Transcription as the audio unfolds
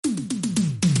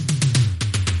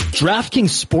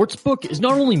DraftKings Sportsbook is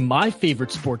not only my favorite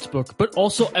sportsbook, but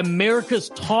also America's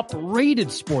top-rated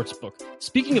sportsbook.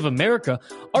 Speaking of America,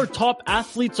 our top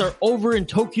athletes are over in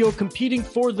Tokyo competing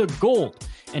for the gold.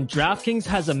 And DraftKings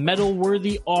has a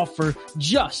medal-worthy offer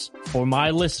just for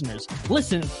my listeners.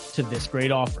 Listen to this great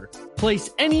offer. Place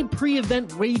any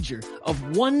pre-event wager of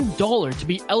 $1 to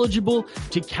be eligible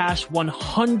to cash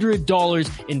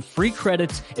 $100 in free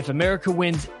credits if America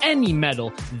wins any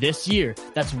medal this year.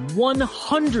 That's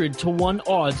 100-to-1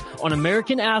 odds on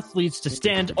American athletes to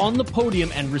stand on the podium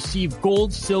and receive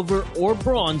gold, silver, or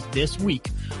bronze this week.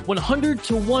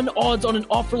 100-to-1 odds on an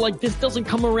offer like this doesn't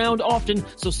come around often,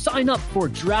 so sign up for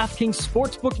DraftKings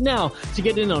Sportsbook now to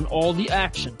get in on all the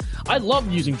action. I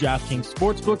love using DraftKings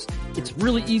Sportsbooks. It's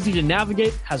really easy to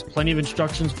navigate, has plenty of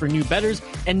instructions for new bettors,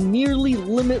 and nearly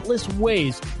limitless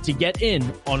ways to get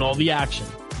in on all the action.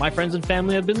 My friends and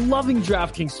family have been loving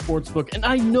DraftKings Sportsbook, and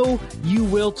I know you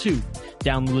will too.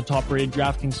 Download the top-rated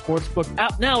DraftKings Sportsbook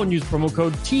app now and use promo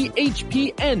code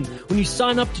THPN when you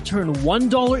sign up to turn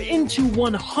 $1 into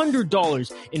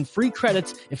 $100 in free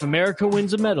credits if America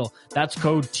wins a medal. That's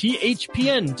code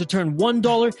THPN to turn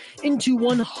 $1 into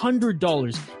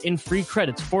 $100 in free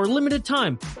credits for a limited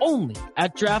time only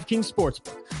at DraftKings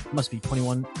Sportsbook. Must be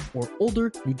 21 or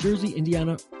older, New Jersey,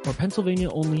 Indiana, or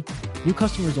Pennsylvania only. New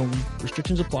customers only.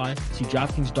 Restrictions apply. See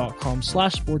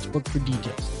DraftKings.com/sportsbook for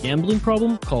details. Gambling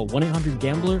problem? Call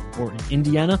 1-800-GAMBLER or in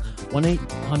Indiana,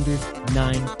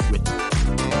 1-800-9-WIN.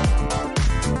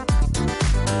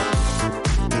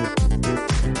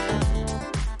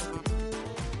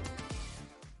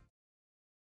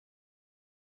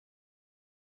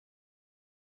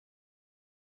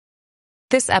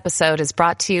 This episode is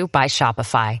brought to you by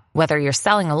Shopify. Whether you're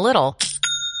selling a little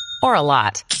or a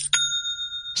lot,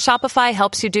 Shopify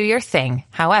helps you do your thing,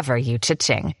 however you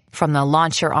cha-ching. From the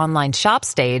launch your online shop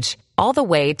stage, all the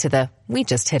way to the we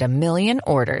just hit 1 million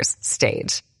orders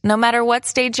stage. No matter what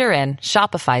stage you're in,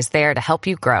 Shopify's there to help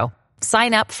you grow.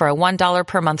 Sign up for a $1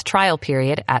 per month trial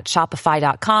period at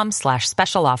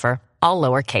shopify.com/special offer, all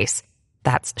lowercase.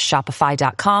 That's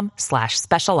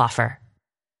shopify.com/special offer.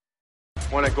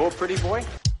 Want to go, pretty boy?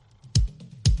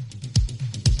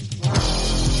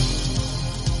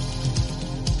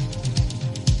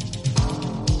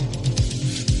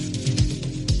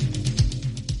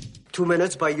 Two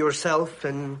minutes by yourself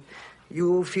and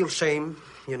you feel shame,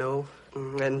 you know,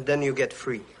 and then you get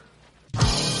free.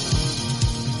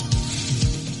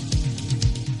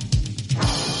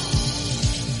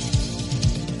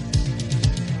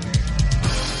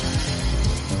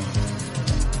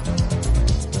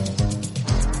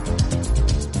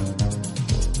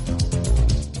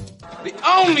 The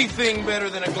only thing better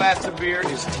than a glass of beer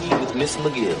is tea with Miss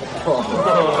McGill.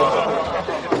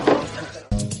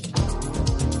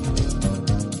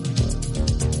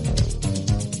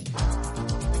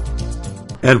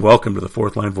 And welcome to the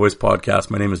Fourth Line Voice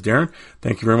Podcast. My name is Darren.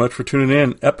 Thank you very much for tuning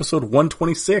in. Episode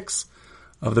 126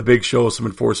 of the big show, some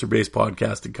enforcer-based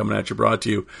podcasting coming at you, brought to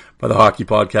you by the Hockey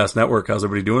Podcast Network. How's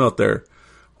everybody doing out there?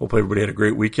 Hope everybody had a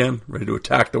great weekend. Ready to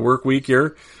attack the work week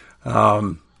here.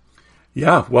 Welcome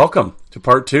to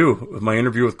part 2 of my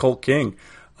interview with Colt King.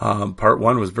 Part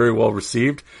 1 was very well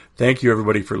received. Thank you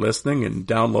everybody for listening and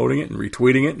downloading it and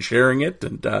retweeting it and sharing it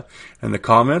and the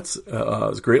comments. It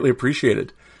was greatly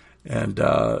appreciated. And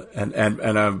I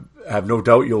have no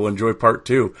doubt you'll enjoy part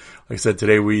 2. Like I said,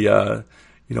 today we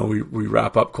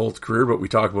wrap up Colt's career, but we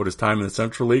talk about his time in the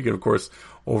Central League and of course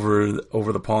over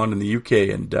the pond in the UK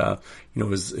and,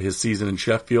 his season in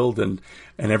Sheffield and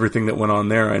everything that went on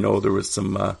there. I know there was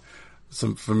some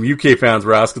from UK fans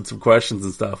were asking some questions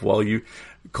and stuff. Well,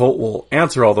 Colt will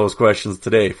answer all those questions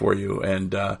today for you.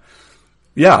 And, and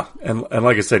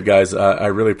like I said, guys, I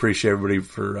really appreciate everybody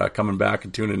for coming back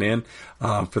and tuning in.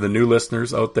 For the new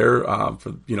listeners out there, I'm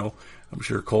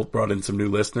sure Colt brought in some new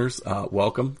listeners.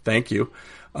 Welcome. Thank you.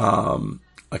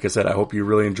 Like I said, I hope you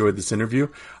really enjoyed this interview.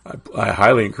 I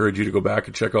highly encourage you to go back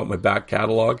and check out my back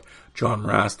catalog. John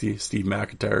Morasti, Steve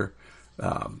McIntyre,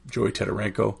 Joey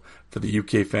Tedarenko. For the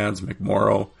UK fans,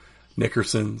 McMorrow,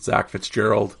 Nickerson, Zach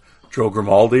Fitzgerald, Joe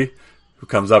Grimaldi, who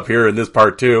comes up here in this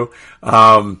part too.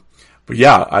 But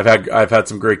yeah, I've had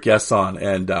some great guests on,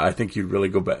 and I think you'd really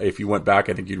go back if you went back.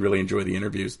 I think you'd really enjoy the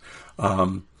interviews.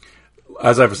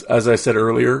 As I said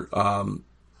earlier,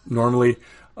 normally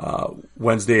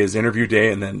Wednesday is interview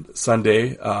day, and then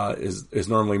Sunday is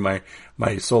normally my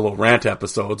solo rant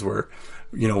episodes where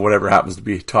whatever happens to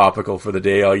be topical for the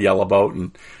day I'll yell about,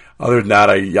 and other than that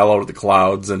I yell out at the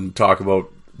clouds and talk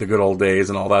about the good old days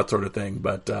and all that sort of thing.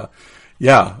 But but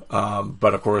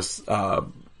of course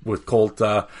with Colt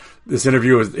this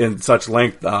interview is in such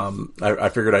length, I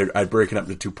figured I'd break it up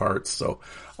into 2 parts. So,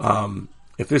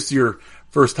 if this is your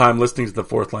first time listening to the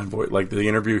Fourth Line Voice, like the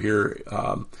interview here,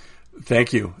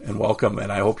 thank you and welcome.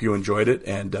 And I hope you enjoyed it,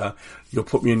 and you'll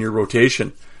put me in your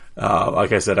rotation.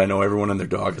 Like I said, I know everyone and their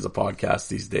dog has a podcast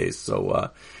these days.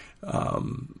 So,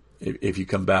 if you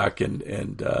come back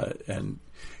and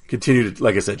continue to,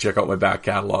 like I said, check out my back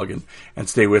catalog and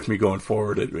stay with me going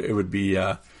forward, it would be,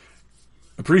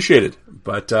 appreciated.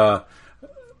 But, I'm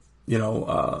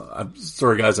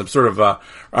sorry guys, I'm sort of,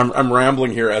 I'm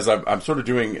rambling here as I'm sort of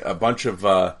doing a bunch of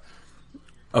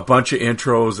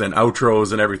intros and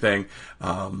outros and everything.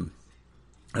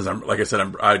 As I'm, like I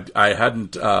said, I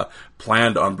hadn't,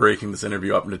 planned on breaking this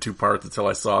interview up into 2 parts until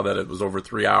I saw that it was over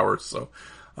 3 hours. So,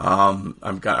 I'm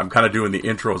kind of doing the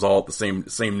intros all at the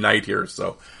same night here.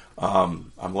 So,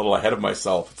 I'm a little ahead of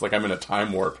myself. It's like I'm in a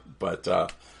time warp, but,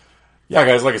 yeah,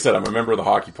 guys, like I said, I'm a member of the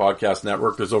Hockey Podcast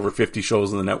Network. There's over 50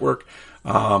 shows in the network.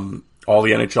 All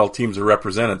the NHL teams are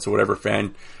represented. So whatever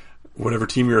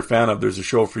team you're a fan of, there's a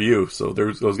show for you. So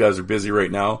those guys are busy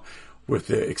right now with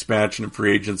the expansion and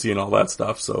free agency and all that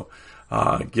stuff. So,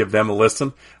 give them a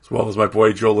listen, as well as my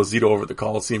boy Joe Lazito over at the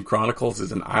Coliseum Chronicles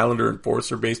is an Islander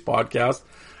Enforcer based podcast.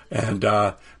 And,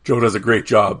 Joe does a great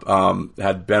job.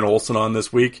 Had Ben Olsen on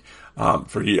this week.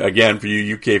 For you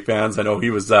UK fans, I know he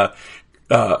was,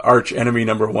 arch enemy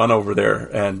number 1 over there,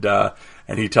 and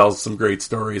he tells some great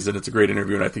stories, and it's a great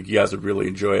interview, and I think you guys would really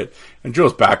enjoy it. And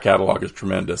Joe's back catalog is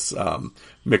tremendous. Mick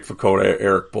Fakota,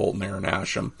 Eric Bolton, Aaron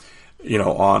Asham,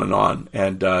 on and on.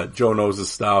 And Joe knows his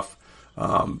stuff,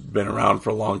 been around for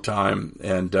a long time,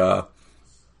 and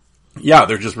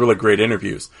they're just really great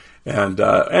interviews. And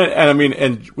I mean,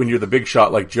 and when you're the big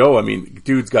shot like Joe, I mean,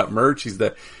 dude's got merch. He's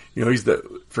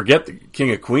forget the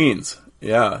King of Queens.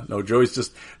 Yeah, no, Joe's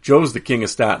the king of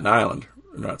Staten Island.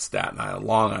 Not Staten Island,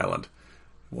 Long Island.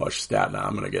 Watch Staten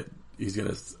Island. He's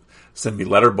gonna send me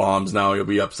letter bombs now. He'll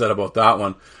be upset about that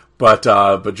one. But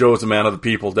Joe's a man of the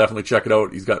people. Definitely check it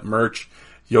out. He's got merch,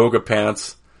 yoga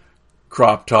pants,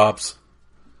 crop tops,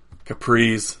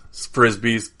 capris,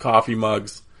 frisbees, coffee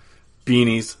mugs,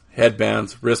 beanies,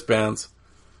 headbands, wristbands,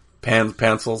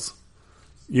 pencils.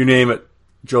 You name it,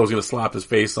 Joe's gonna slap his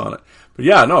face on it. But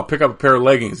yeah, no, pick up a pair of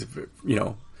leggings if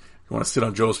you want to sit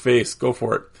on Joe's face, go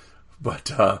for it.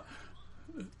 But I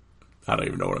don't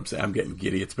even know what I'm saying. I'm getting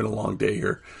giddy. It's been a long day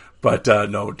here. But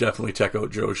no, definitely check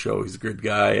out Joe's show. He's a good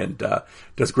guy and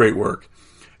does great work.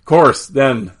 Of course,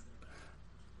 then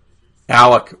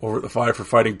Alec over at the Five for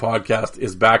Fighting podcast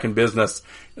is back in business.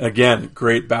 Again,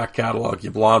 great back catalog.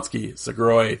 Yablonsky,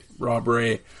 Segroy, Rob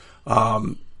Ray.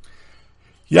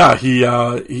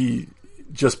 He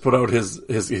just put out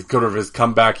his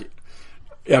comeback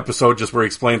episode, just where he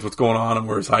explains what's going on and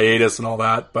where his hiatus and all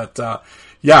that. But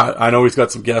I know he's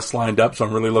got some guests lined up, so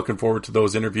I'm really looking forward to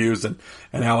those interviews. And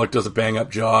Alec does a bang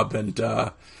up job, and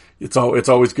it's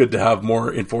always good to have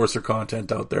more Enforcer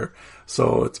content out there.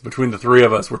 So it's between the 3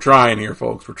 of us. We're trying here,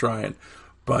 folks. We're trying.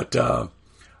 But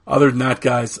other than that,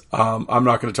 guys, I'm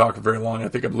not going to talk for very long. I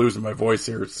think I'm losing my voice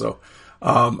here. So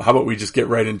how about we just get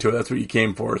right into it? That's what you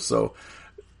came for. So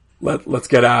let's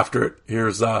get after it.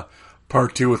 Here's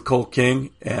part 2 with Colt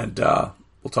King, and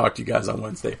we'll talk to you guys on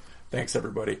Wednesday. Thanks,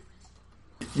 everybody.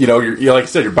 You're like I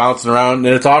said, you're bouncing around,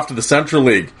 and it's off to the Central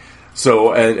League.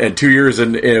 So, and 2 years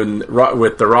in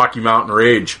with the Rocky Mountain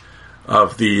Rage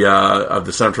of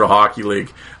the Central Hockey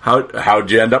League. How'd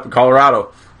you end up in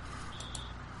Colorado?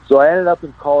 So I ended up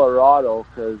in Colorado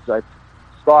because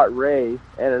Scott Ray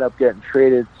ended up getting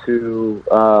traded to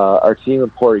our team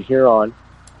in Port Huron.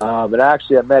 And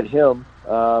actually, I met him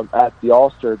at the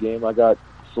All-Star game. I got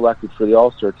selected for the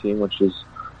All-Star team, which is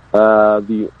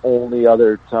the only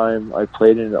other time I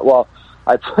played in it. Well,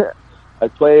 I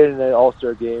played in an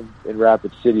All-Star game in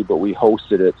Rapid City, but we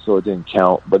hosted it, so it didn't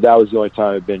count. But that was the only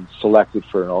time I've been selected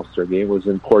for an All-Star game, was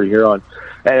in Port Huron.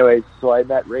 Anyways, so I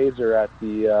met Razor at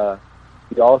the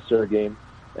All-Star game,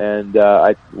 and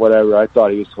I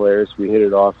thought he was hilarious. We hit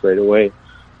it off right away.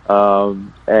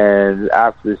 And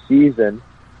after the season,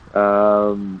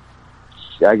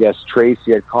 I guess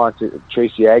Tracy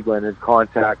Eglin had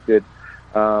contacted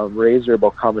Razor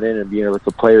about coming in and being with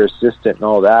the player assistant and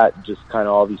all that, and just kind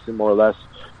of obviously more or less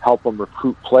help him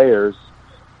recruit players.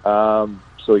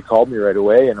 So he called me right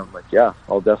away, and I'm like, yeah,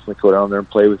 I'll definitely go down there and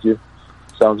play with you.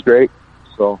 Sounds great.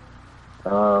 So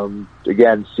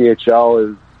again,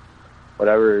 CHL is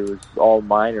whatever. It was all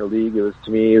minor league. It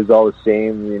was all the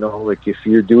same. Like if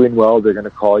you're doing well, they're going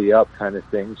to call you up, kind of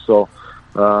thing. So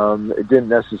it didn't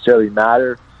necessarily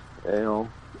matter.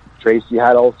 Tracy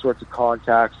had all sorts of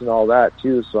contacts and all that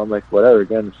too. So I'm like, whatever.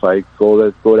 Again, if I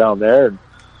go down there and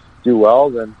do well,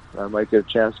 then I might get a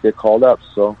chance to get called up.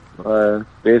 So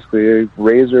basically,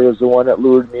 Razor was the one that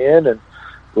lured me in, and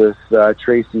with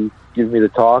Tracy giving me the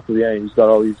talk, yeah, he's got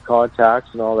all these contacts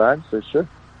and all that. So sure,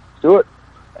 let's do it.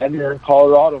 And you're in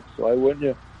Colorado, so why wouldn't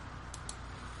you?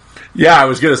 Yeah, I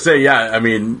was going to say, yeah, I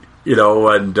mean, you know,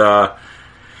 and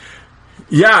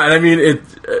yeah, and I mean,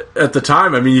 at the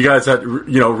time, I mean, you guys had,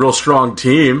 you know, a real strong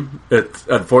team.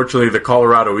 Unfortunately, the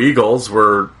Colorado Eagles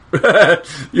were,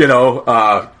 you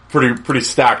know, pretty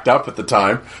stacked up at the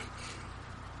time.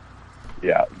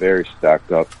 Yeah, very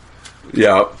stacked up.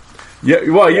 Yeah. Yeah,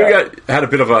 well, you had a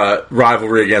bit of a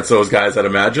rivalry against those guys, I'd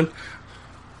imagine.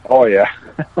 Oh, yeah.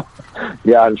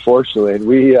 Yeah, unfortunately. And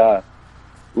we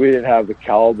didn't have the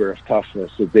caliber of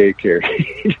toughness that they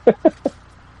carried.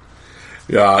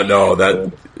 Yeah, no,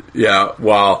 that, yeah,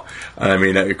 well, I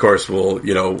mean, of course, we'll,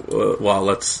 you know,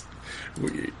 let's,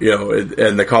 you know,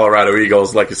 and the Colorado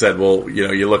Eagles, like I said, well, you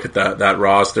know, you look at that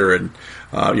roster and,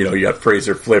 you know, you got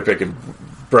Fraser Flippick and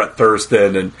Brett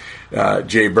Thurston and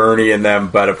Jay Burney and them,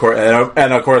 but of course,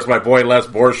 and of course, my boy Les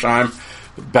Borsheim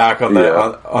back on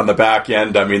the on the back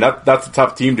end. I mean, that's a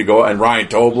tough team to go, and Ryan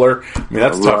Tobler. I mean,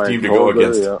 that's a tough team to go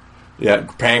against. Yeah,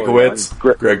 Pankowitz,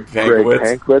 Greg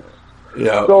Pankowitz.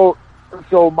 Yeah. So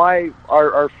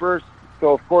our first.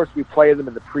 So of course we play them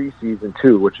in the preseason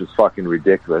too, which is fucking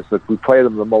ridiculous. Like we play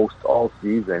them the most all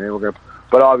season, and we're gonna.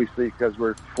 But obviously, because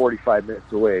we're 45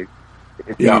 minutes away,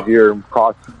 it's easier and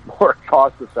more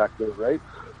cost effective, right?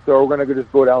 So we're gonna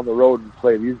just go down the road and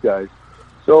play these guys.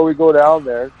 So we go down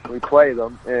there, we play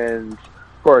them, and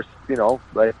of course, you know,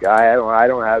 like I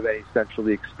don't have any Central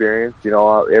League experience. You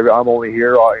know, I'm only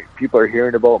here. People are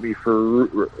hearing about me for,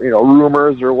 you know,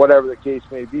 rumors or whatever the case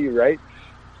may be, right?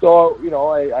 So, you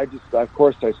know, I just, of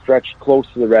course, I stretched close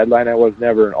to the red line. I was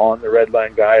never an on the red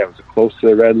line guy. I was a close to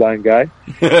the red line guy.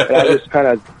 And I just kind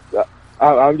of,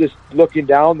 I'm just looking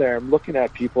down there. I'm looking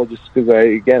at people just because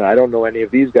I don't know any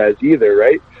of these guys either,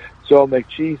 right? So I'm like,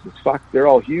 Jesus, fuck, they're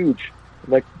all huge.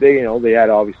 I'm like, they had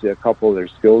obviously a couple of their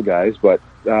skill guys, but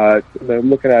I'm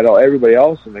looking at everybody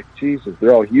else. I'm like, Jesus,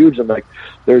 they're all huge. I'm like,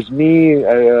 there's me,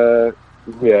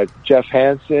 we had Jeff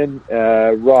Hansen,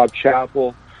 Rob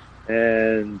Chappell,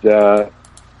 and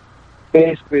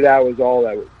basically that was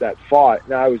all that fought.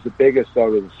 And I was the biggest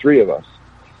out of the three of us.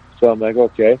 So I'm like,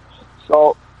 okay.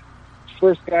 So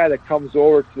first guy that comes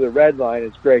over to the red line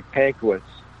is Greg Pankowitz,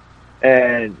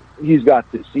 and he's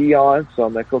got the C on. So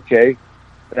I'm like, okay.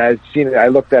 And I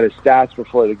looked at his stats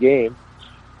before the game,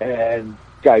 and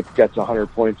guy gets 100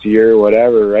 points a year or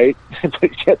whatever, right? But he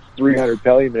gets 300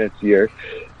 penalty minutes a year.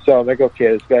 So I'm like, okay,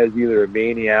 this guy's either a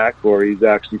maniac or he's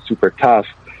actually super tough.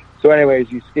 So anyways,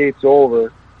 he skates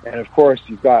over, and of course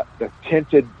he's got the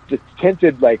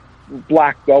tinted like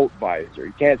blacked out visor.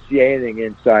 You can't see anything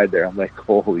inside there. I'm like,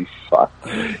 holy fuck.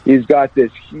 He's got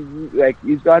this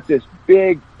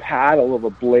big paddle of a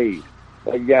blade.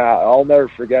 Like, yeah, I'll never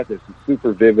forget this. It's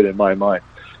super vivid in my mind.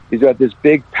 He's got this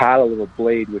big paddle of a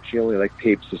blade, which he only like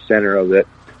tapes the center of it,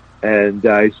 and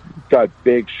he's got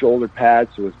big shoulder pads,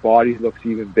 so his body looks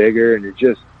even bigger. And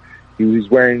he was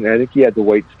wearing, I think he had the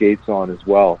white skates on as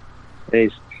well. And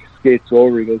he skates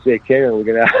over. He goes, "Hey, Karen, we're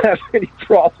gonna have any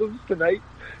problems tonight?"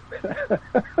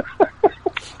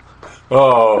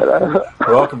 Oh,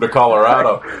 welcome to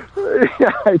Colorado.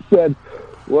 Yeah, I said,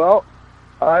 "Well,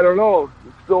 I don't know.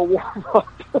 It's still warm up."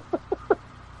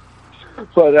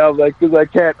 But I'm like, because I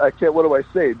can't. What do I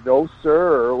say? No,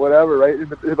 sir, or whatever, right?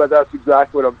 But that's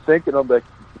exactly what I'm thinking. I'm like,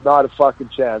 not a fucking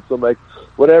chance. I'm like,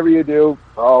 whatever you do,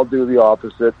 I'll do the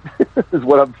opposite. Is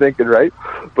what I'm thinking, right?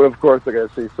 But of course, I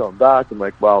gotta say something back. I'm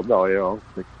like, well, no, you know,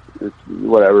 it's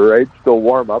whatever, right? Still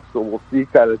warm up, so we'll see,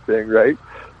 kind of thing, right?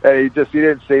 And he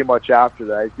didn't say much after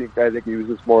that. I think he was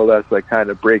just more or less like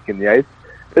kind of breaking the ice,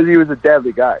 because he was a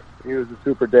deadly guy. He was a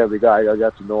super deadly guy. I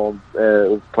got to know him.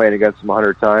 Was playing against him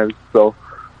 100 times. So,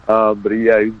 but he's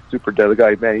a super deadly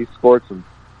guy. Man, he scored some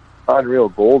unreal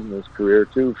goals in his career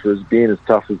too, for his being as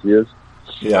tough as he is.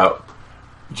 Yeah.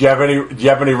 Do you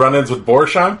have any run-ins with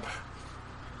Borsheim?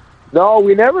 No,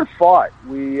 we never fought.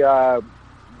 We, I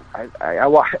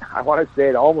want to say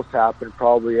it almost happened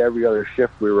probably every other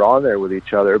shift we were on there with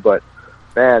each other. But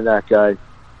man, that guy,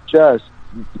 just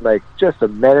a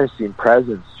menacing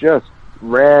presence. Just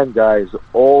ran guys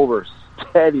over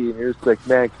steady, and you're just like,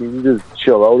 man, can you just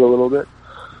chill out a little bit?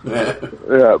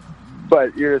 Yeah,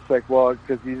 but you're just like, well,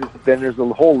 because then there's a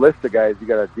whole list of guys you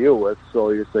got to deal with,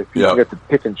 so you're just like, you get to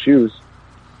pick and choose.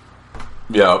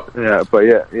 Yeah, but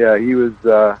he was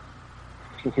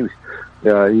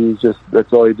he's just,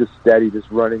 that's all. He just steady, just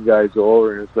running guys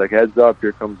over, and it's like, heads up,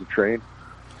 here comes the train.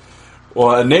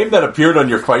 Well, a name that appeared on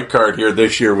your fight card here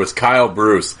this year was Kyle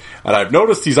Bruce, and I've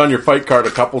noticed he's on your fight card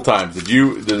a couple times.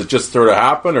 Did it just sort of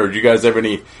happen, or did you guys have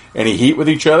any heat with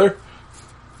each other?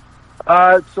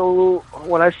 So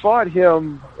when I fought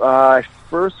him, I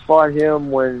first fought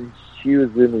him when he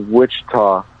was in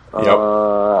Wichita. Yep.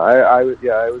 I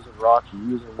was in Rocky.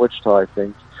 He was in Wichita, I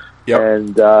think. Yep.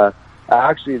 And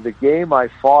actually, the game I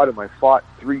fought him, I fought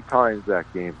 3 times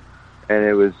that game, and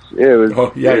it was.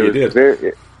 Oh, yeah, you did.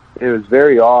 It was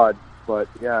very odd, but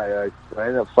yeah, I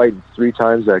ended up fighting 3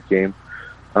 times that game.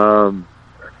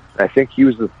 I think he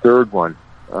was the 3rd one.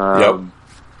 Yep.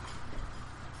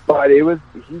 But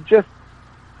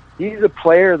he's a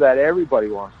player that everybody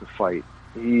wants to fight.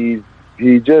 He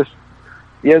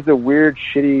has a weird,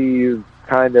 shitty,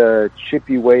 kind of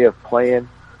chippy way of playing.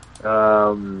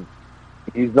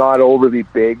 He's not overly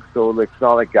big, so it's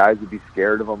not like guys would be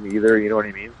scared of him either. You know what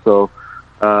I mean? So,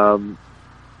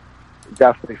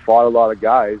 definitely fought a lot of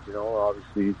guys. You know,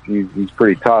 obviously he's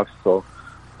pretty tough. So,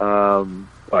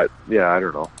 but yeah, I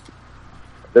don't know.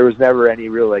 There was never any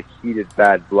real like heated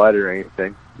bad blood or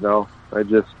anything. No, I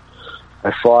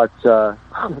fought.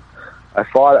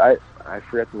 I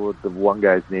forget what the one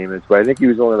guy's name is, but I think he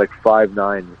was only like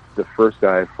 5'9". The first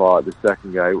guy I fought, the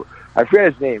second guy, I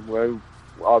forget his name.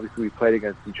 Obviously, we played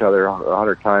against each other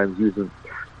 100 times.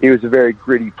 He was a very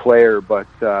gritty player, but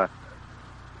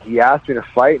he asked me to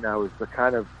fight, and I was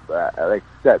kind of like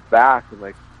set back and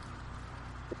like,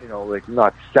 you know, like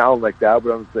not sound like that,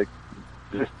 but I was like,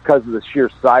 just because of the sheer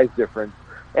size difference,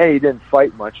 and he didn't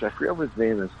fight much. I forget what his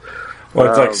name is. Well,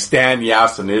 it's like Stan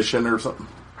Yasenishin or something.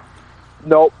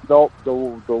 Nope. The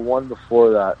one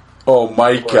before that. Oh,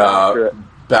 Mike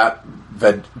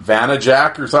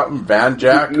Vanajak or something?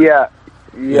 Vanjak?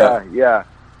 Yeah.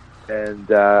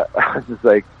 And I was just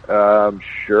like,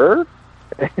 sure.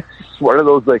 It's one of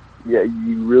those like, yeah,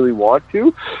 you really want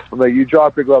to? I'm like, you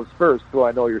drop your gloves first, so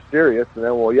I know you're serious, and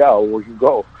then we can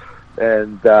go.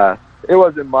 And it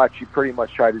wasn't much. He pretty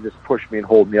much tried to just push me and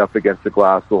hold me up against the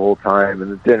glass the whole time,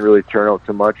 and it didn't really turn out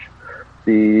too much.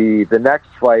 The next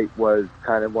fight was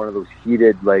kind of one of those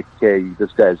heated, like, hey,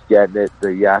 this guy's getting it.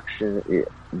 The action,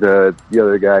 the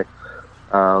other guy,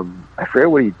 I forget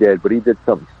what he did, but he did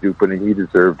something stupid and he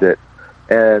deserved it.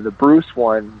 And the Bruce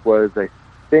one was, I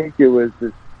think it was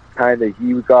this kind of,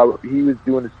 he was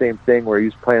doing the same thing where he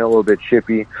was playing a little bit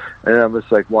chippy, and I'm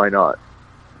just like, why not?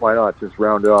 Why not just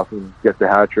round it off and get the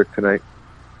hat trick tonight?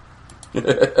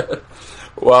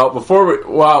 Well,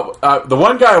 the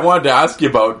one guy I wanted to ask you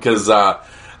about, because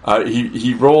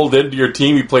he rolled into your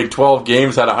team. He played 12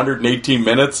 games, had 118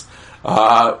 minutes.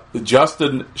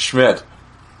 Justin Schmidt.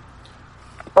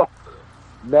 Oh,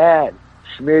 man,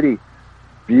 Schmitty,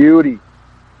 beauty.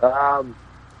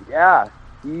 Yeah,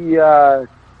 he.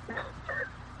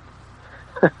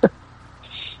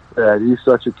 Yeah, he's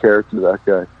such a character, that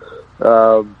guy.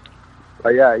 But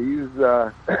yeah,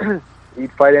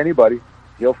 he'd fight anybody.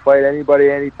 He'll fight anybody,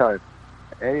 anytime.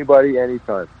 Anybody,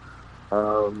 anytime.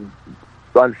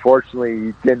 Unfortunately,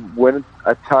 he didn't win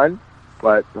a ton,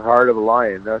 but the heart of a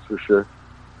lion, that's for sure.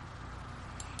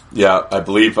 Yeah, I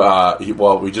believe.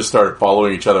 We just started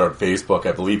following each other on Facebook.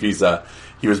 I believe he was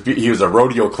a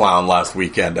rodeo clown last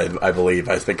weekend. I believe.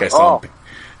 I think I saw him.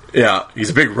 Yeah, he's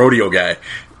a big rodeo guy.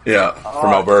 Yeah,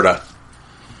 from Alberta.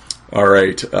 All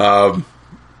right. So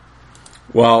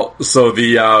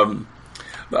the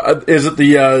is it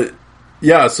the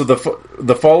so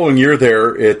the following year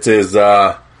there it is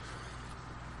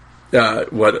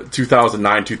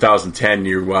 2009 2010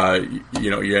 you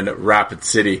end at Rapid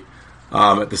City.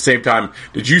 At the same time,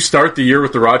 did you start the year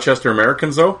with the Rochester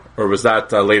Americans though, or was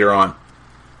that later on?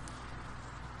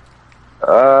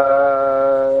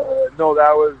 No,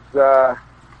 that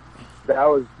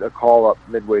was a call up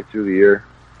midway through the year.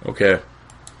 Okay.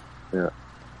 Yeah.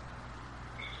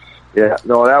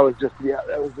 No, that was just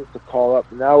a call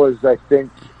up, and that was, I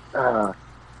think, the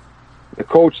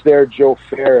coach there, Joe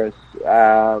Ferris.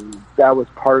 That was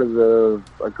part of the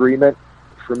agreement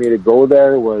for me to go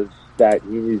there, was that he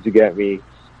needs to get me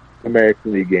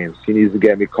American League games. He needs to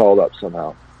get me called up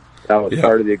somehow. That was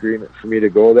part of the agreement for me to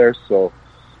go there. So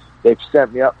they've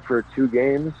sent me up for 2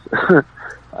 games.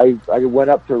 I went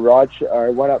up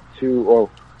to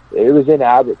it was in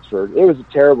Abbotsford. It was a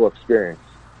terrible experience.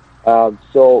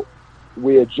 So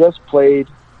we had just played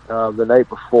the night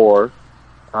before.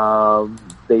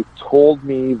 They told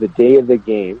me the day of the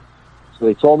game. So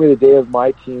they told me the day of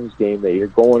my team's game that you're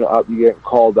going up, you get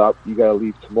called up, you got to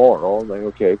leave tomorrow. I'm like,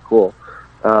 okay, cool.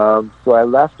 So I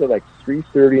left at like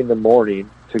 3:30 in the morning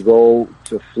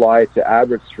to fly to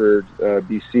Abbotsford,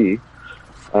 BC.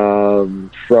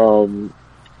 From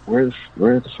where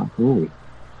the fuck were we?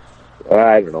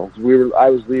 I don't know. I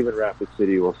was leaving Rapid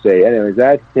City, we'll say. Anyways, I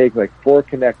had to take like 4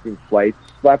 connecting flights,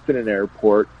 slept in an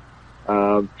airport,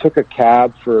 took a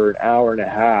cab for an hour and a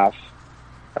half,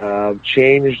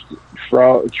 changed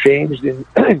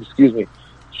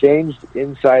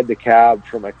inside the cab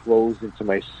from my clothes into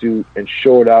my suit, and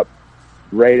showed up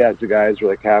right as the guys were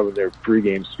like having their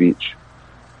pregame speech.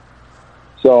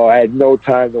 So I had no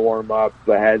time to warm up.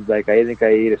 I think I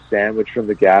ate a sandwich from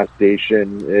the gas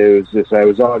station. It was just, I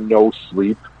was on no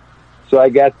sleep. So I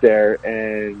get there,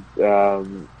 and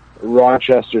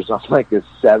Rochester's on like a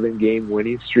 7-game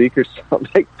winning streak or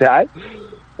something like that.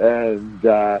 And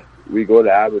we go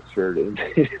to Abbotsford, and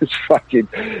it's fucking,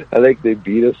 I think they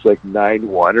beat us like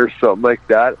 9-1 or something like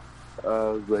that. I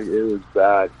was like, it was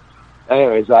bad.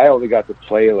 Anyways, I only got to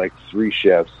play like 3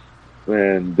 shifts,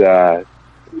 and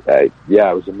it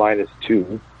was a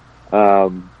 -2.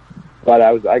 But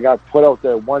I got put out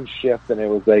there 1 shift, and it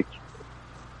was like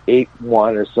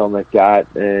 8-1 or something like that,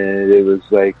 and it was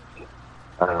like,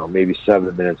 I don't know, maybe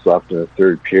 7 minutes left in the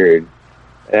 3rd period,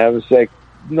 and I was like,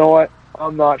 you know what?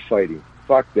 I'm not fighting.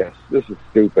 Fuck this. This is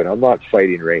stupid. I'm not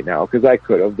fighting right now, because I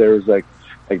could have. There was like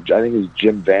I think it was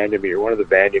Jim Vandermeer. One of the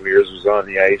Vandermeers was on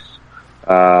the ice.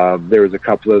 There was a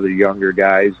couple of the younger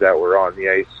guys that were on the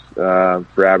ice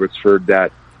for Abbotsford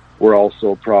that were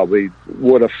also probably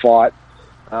would have fought.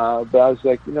 But I was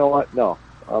like, you know what? No,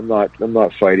 I'm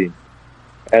not fighting.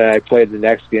 And I played the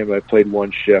next game. I played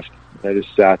 1 shift. I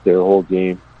just sat there the whole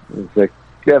game. It's like,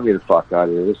 get me the fuck out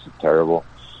of here. This is terrible.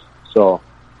 So,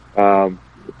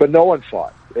 but no one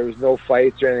fought. There was no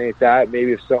fights or anything like that.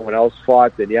 Maybe if someone else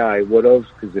fought, then yeah, I would have,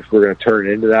 because if we're going to turn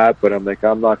into that. But I'm like,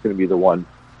 I'm not going to be the one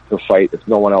to fight if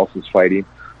no one else is fighting.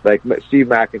 Like, Steve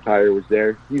McIntyre was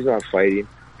there. He's not fighting.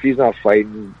 If he's not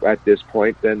fighting at this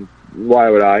point, then why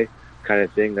would I? Kind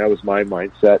of thing. That was my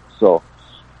mindset. So,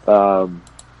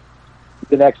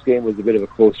 the next game was a bit of a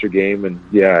closer game, and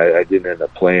yeah, I didn't end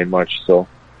up playing much. So,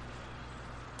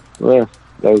 yeah,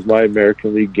 that was my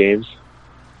American League games.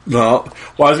 Well,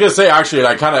 I was going to say, actually,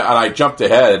 and I jumped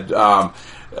ahead.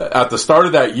 At the start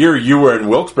of that year, you were in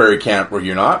Wilkes-Barre camp, were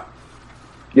you not?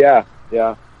 Yeah.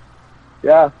 That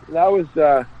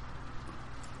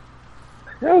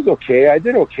was okay. I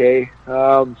did okay.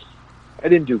 I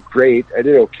didn't do great. I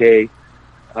did okay.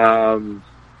 I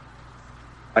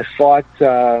fought,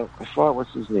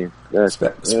 what's his name?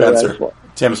 Spencer.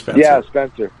 Tim Spencer. Yeah,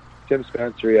 Spencer. Tim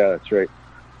Spencer, yeah, that's right.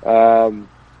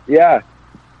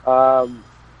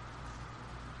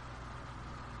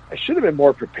 I should have been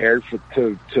more prepared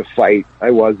to fight.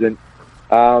 I wasn't.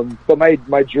 But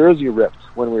my jersey ripped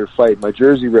when we were fighting. My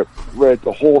jersey ripped right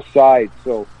the whole side.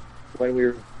 So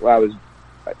when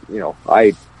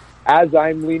as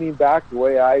I'm leaning back, the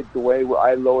way I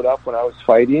load up when I was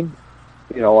fighting,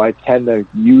 I tend to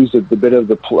use a bit of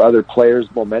the other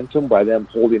players' momentum by them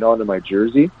holding on to my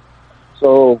jersey.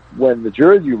 So when the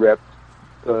jersey ripped,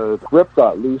 the grip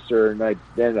got looser, and I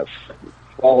ended up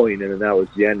falling, and that was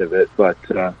the end of it. But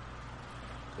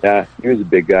yeah, he was a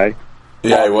big guy.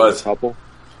 Yeah, he was. Couple.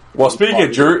 Well, speaking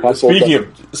of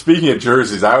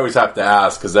jerseys, I always have to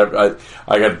ask, because I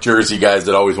got jersey guys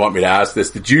that always want me to ask this.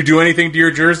 Did you do anything to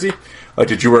your jersey? Like,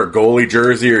 did you wear a goalie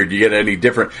jersey, or did you get any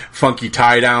different funky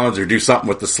tie downs, or do something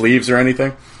with the sleeves or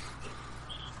anything?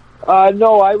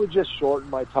 No, I would just shorten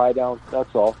my tie down.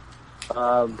 That's all.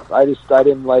 I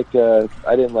didn't like a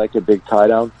big tie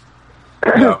down.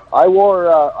 No. I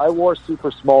wore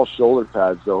super small shoulder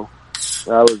pads though.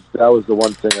 That was the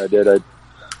one thing I did. I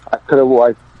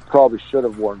probably should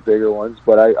have worn bigger ones,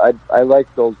 but I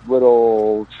like those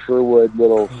little Sherwood,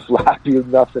 little flappy,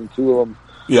 nothing to them.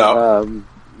 Yeah.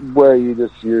 Where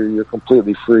you're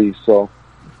completely free. So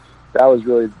that was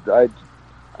really, I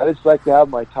just like to have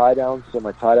my tie down, so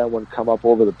my tie down wouldn't come up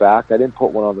over the back. I didn't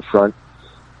put one on the front.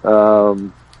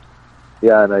 And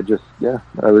I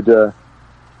would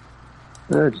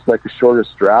just like a shorter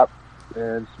strap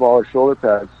and smaller shoulder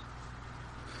pads.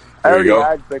 There you go.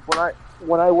 Had, like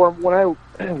when I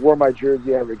wore my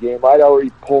jersey every game, I'd already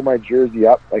pull my jersey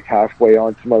up like halfway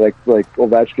onto my like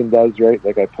Ovechkin does, right?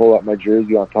 Like I pull up my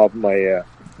jersey on top of my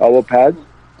elbow pads.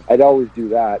 I'd always do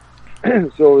that.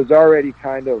 So it was already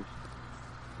kind of,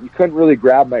 you couldn't really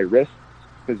grab my wrists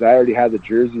because I already had the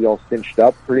jersey all cinched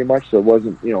up pretty much. So it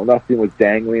wasn't, nothing was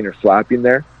dangling or flapping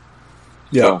there.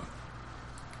 Yeah. So.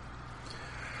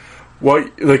 Well,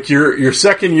 like your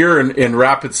second year in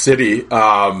Rapid City, you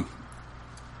guys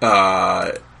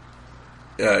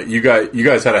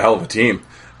had a hell of a team,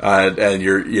 and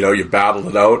you battled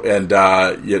it out, and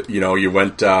you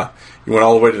went all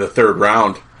the way to the third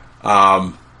round.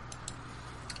 How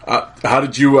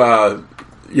did you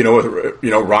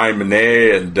Ryan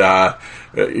Monet and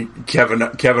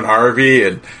Kevin Harvey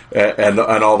and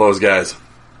all those guys.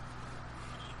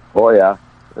 Oh yeah,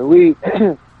 we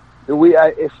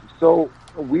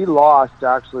lost.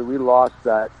 Actually, we lost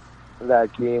that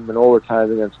game in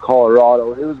overtime against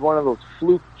Colorado. It was one of those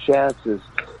fluke chances.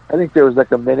 I think there was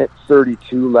like a minute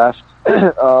 32 left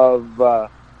of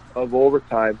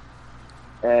overtime,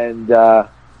 and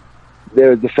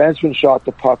their defenseman shot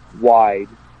the puck wide,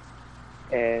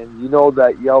 and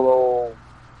that yellow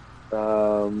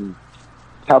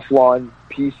Teflon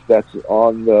piece that's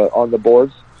on the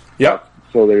boards. Yep.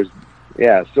 So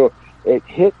so it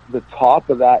hit the top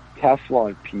of that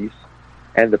Teflon piece,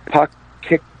 and the puck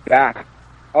kicked back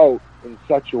out in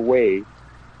such a way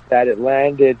that it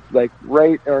landed he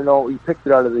picked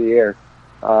it out of the air.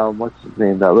 What's his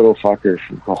name? That little fucker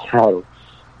from Colorado.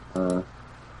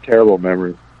 Terrible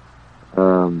memory.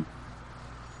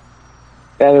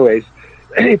 Anyways,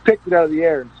 he picked it out of the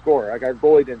air and scored. Like, our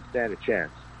goalie didn't stand a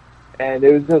chance. And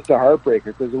it was just a heartbreaker,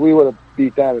 because if we would have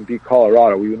beat them and beat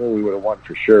Colorado, we knew we would have won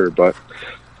for sure. But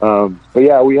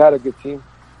yeah, we had a good team.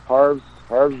 Harv's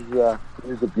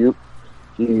he's a beaut.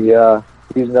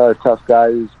 He's another tough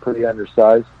guy who's pretty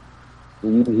undersized.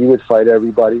 He would fight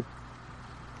everybody.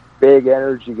 Big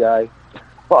energy guy,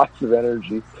 lots of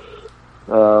energy.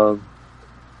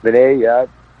 Benet,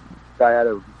 guy had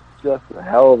just a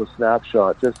hell of a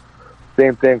snapshot. Just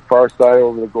same thing, far side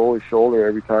over the goalie's shoulder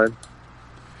every time.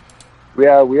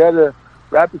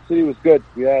 Rapid City was good.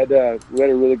 We had a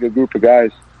really good group of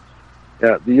guys.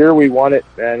 Yeah, the year we won it,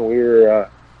 man, we were.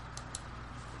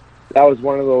 That was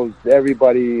one of those.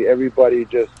 Everybody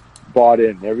just bought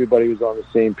in. Everybody was on the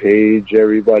same page.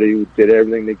 Everybody did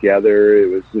everything together. It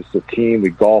was just a team. We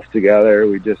golfed together.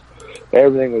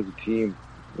 Everything was a team,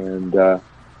 and it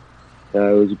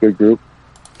was a good group.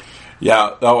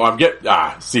 Yeah. Oh,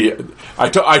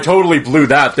 I totally blew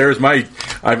that. There's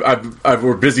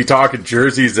we're busy talking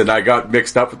jerseys, and I got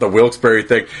mixed up with the Wilkes-Barre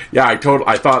thing. Yeah, I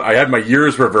thought I had my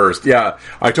years reversed. Yeah,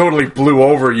 I totally blew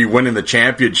over you winning the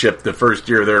championship the first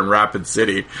year there in Rapid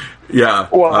City. Yeah.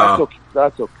 Well,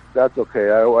 that's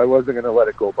okay. I wasn't going to let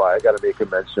it go by. I got to make a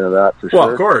mention of that for sure. Well,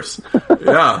 of course.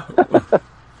 Yeah.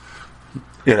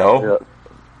 Yeah.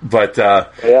 But yeah,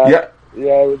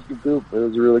 it was a good group. It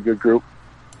was a really good group.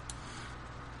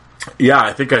 Yeah,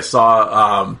 I think I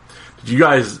saw. Did you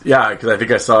guys? Yeah, because I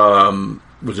think I saw.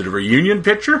 Was it a reunion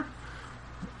picture?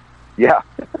 Yeah.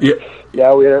 Yeah.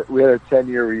 Yeah, we had a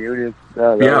 10-year reunion.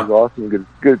 That was awesome.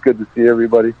 Good to see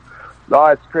everybody. No,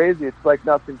 it's crazy. It's like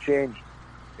nothing changed.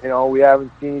 We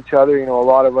haven't seen each other. A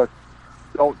lot of us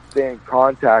don't stay in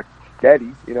contact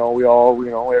steady.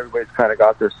 Everybody's kind of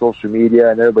got their social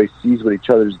media, and everybody sees what each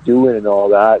other's doing and all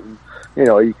that. And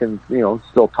you can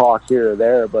still talk here or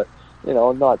there, but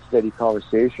not steady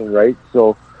conversation, right?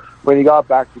 So when you got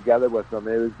back together with them,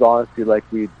 it was honestly like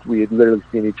we had literally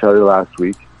seen each other last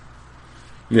week.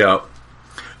 Yeah,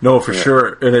 no, for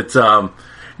sure. And it's and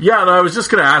I was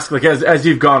just going to ask, like, as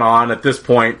you've gone on at this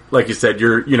point, like you said,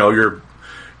 you're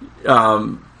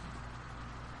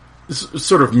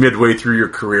sort of midway through your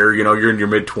career. You're in your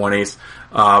mid-20s,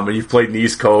 and you've played in the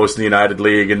East Coast, in the United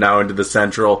League, and now into the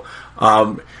Central.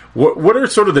 What are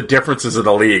sort of the differences of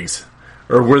the leagues?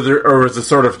 Or is it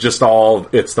sort of just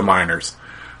it's the minors?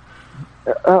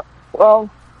 Well,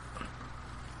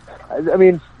 I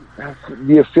mean,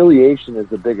 the affiliation is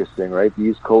the biggest thing, right? The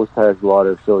East Coast has a lot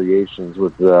of affiliations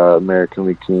with American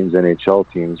League teams,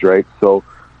 NHL teams, right? So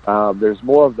there's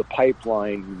more of the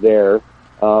pipeline there.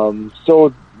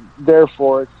 So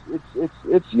therefore,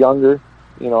 it's younger.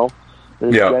 There's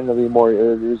generally more.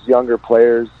 There's younger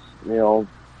players,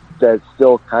 that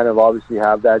still kind of obviously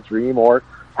have that dream or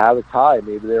have a tie.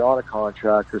 Maybe they're on a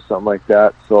contract or something like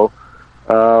that. So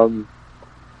the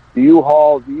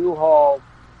U-Haul,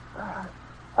 I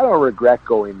don't regret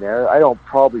going there. I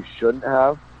probably shouldn't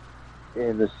have,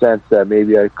 in the sense that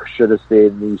maybe I should have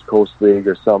stayed in the East Coast League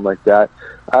or something like that.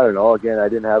 I don't know. Again, I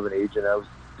didn't have an agent. I was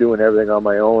doing everything on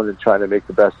my own and trying to make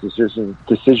the best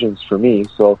decisions for me.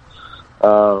 So,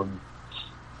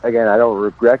 again, I don't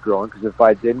regret going, because if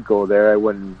I didn't go there, I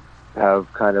wouldn't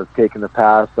have kind of taken the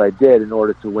path I did in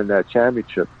order to win that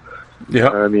championship. Yeah.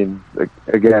 I mean,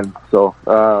 again, so,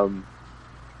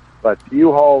 but the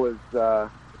U-Haul is, a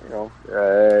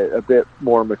bit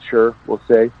more mature, we'll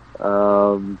say.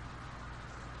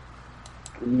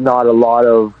 Not a lot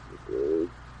of,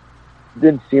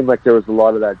 didn't seem like there was a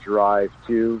lot of that drive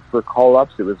for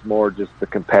call-ups. It was more just the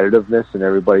competitiveness and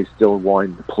everybody still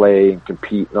wanting to play and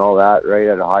compete and all that, right,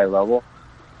 at a high level.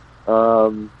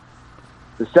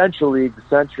 The Central League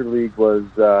was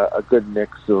a good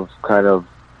mix of kind of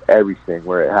everything,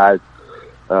 where it had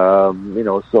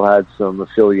Still had some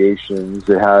affiliations.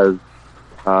 It has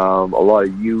a lot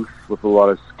of youth with a lot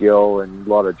of skill and a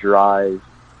lot of drive.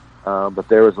 But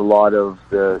there was a lot of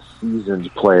the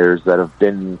seasoned players that have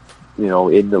been,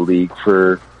 in the league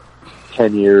for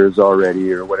 10 years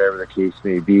already or whatever the case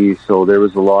may be. So there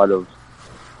was a lot of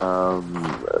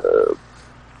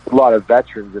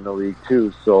veterans in the league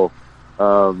too. So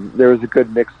there was a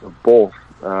good mix of both.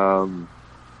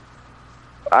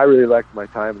 I really liked my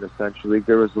time in the Central League.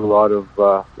 There was a lot of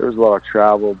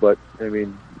travel, but I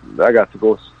mean, I got to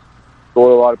go to a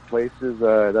lot of places.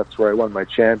 That's where I won my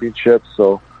championship.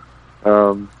 So,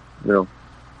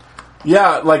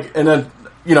 Yeah, like, and then,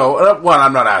 well,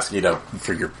 I'm not asking you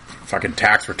for your fucking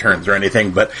tax returns or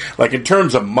anything, but like in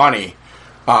terms of money,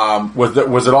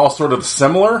 was it all sort of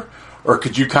similar, or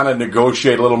could you kind of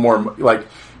negotiate a little more? Like,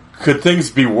 could things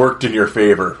be worked in your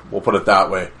favor? We'll put it that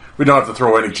way. We don't have to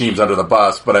throw any teams under the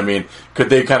bus, but I mean, could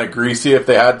they kind of grease you if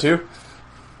they had to?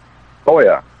 Oh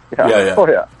yeah. Yeah. Oh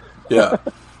yeah. Yeah.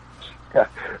 Yeah.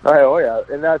 Oh yeah.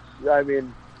 And that's, I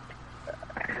mean,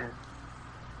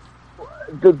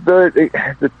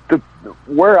 the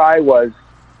where I was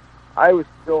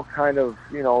still kind of,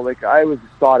 like I was a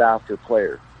sought after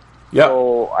player. Yeah.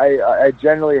 So I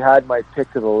generally had my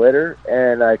pick of the litter,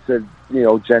 and I could,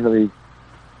 generally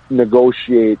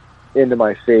negotiate into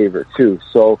my favor too.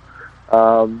 So,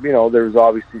 there was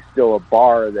obviously still a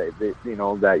bar that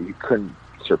you couldn't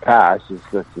surpass.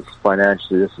 This is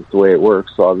financially, this is the way it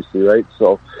works, obviously, right?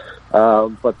 So,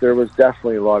 but there was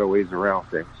definitely a lot of ways around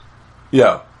things.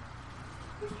 Yeah.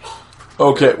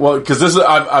 Okay, well, because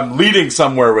I'm leading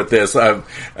somewhere with this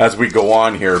as we go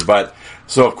on here, but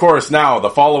so of course now the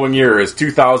following year is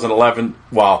 2011.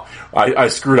 Well, I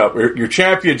screwed up. Your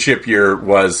championship year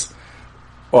was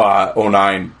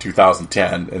 09,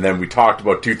 2010, and then we talked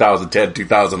about 2010,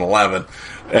 2011,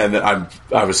 and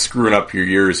I was screwing up your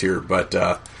years here, but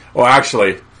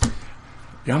actually.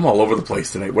 Yeah, I'm all over the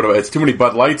place tonight. It's too many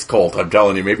Bud Lights, Colt. I'm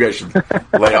telling you, maybe I should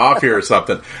lay off here or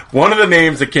something. One of the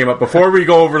names that came up before we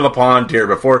go over the pond here,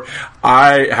 before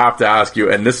I have to ask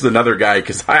you, and this is another guy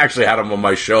because I actually had him on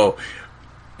my show,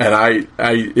 and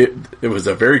it was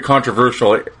a very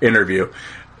controversial interview,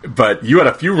 but you had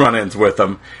a few run-ins with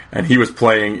him, and he was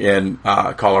playing in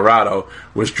Colorado.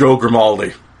 Was Joe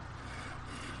Grimaldi?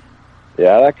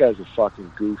 Yeah, that guy's a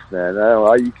fucking goof, man. I don't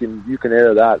know, you can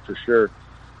air that for sure.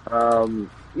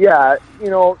 He's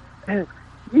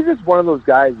just one of those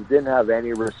guys that didn't have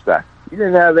any respect. He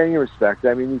didn't have any respect.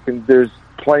 I mean, there's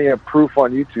plenty of proof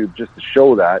on YouTube just to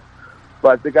show that.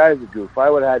 But the guy's a goof. I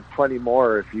would have had plenty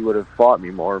more if he would have fought me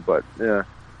more. But yeah,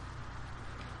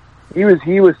 he was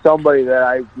somebody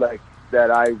that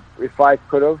if I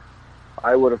could have,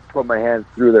 I would have put my hands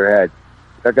through their head.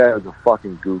 That guy was a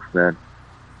fucking goof, man.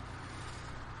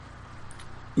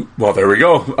 Well, there we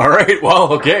go. All right.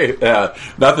 Well, okay.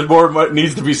 Nothing more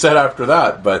needs to be said after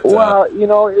that. But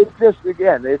it's just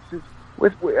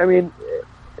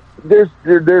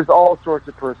there's all sorts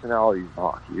of personalities in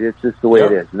hockey. It's just the way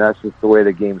it is, and that's just the way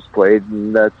the game's played,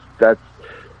 and that's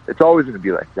it's always going to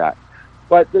be like that.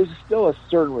 But there's still a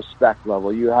certain respect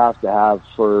level you have to have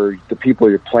for the people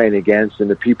you're playing against and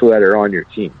the people that are on your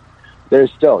team.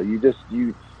 There's still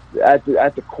at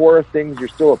the core of things, you're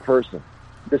still a person.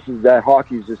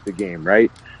 Hockey's just a game, right?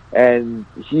 And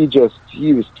he was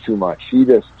too much. He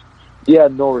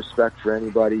had no respect for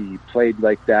anybody. He played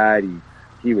like that.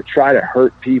 He would try to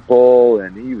hurt people,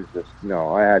 and he was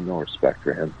I had no respect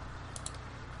for him.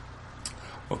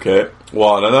 Okay.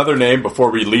 Well, and another name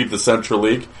before we leave the Central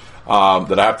League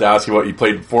that I have to ask you about. You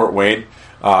played in Fort Wayne.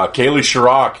 Kaylee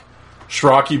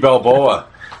Shiraki Balboa.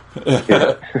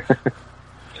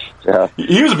 Yeah.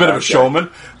 He was a bit of a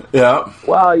showman. Yeah.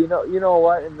 Well, you know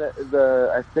what? And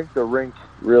I think the rink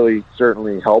really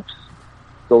certainly helps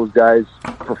those guys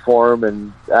perform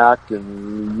and act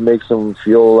and makes them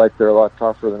feel like they're a lot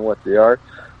tougher than what they are.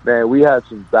 Man, we had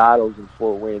some battles in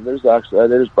Fort Wayne. I think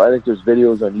there's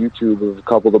videos on YouTube of a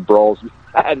couple of the brawls we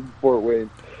had in Fort Wayne.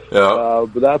 Yeah.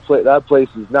 But that place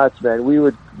is nuts, man. We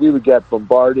would get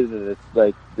bombarded, and it's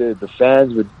like the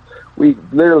fans would. They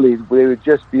would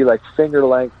just be like finger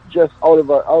length, just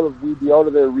we'd be out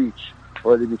of their reach,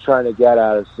 or they'd be trying to get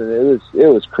at us, and it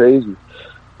was crazy.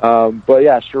 But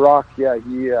yeah, Chirac,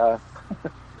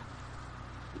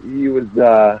 he was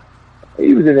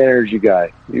an energy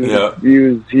guy. He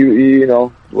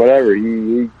whatever.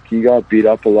 He got beat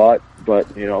up a lot, but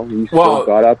he still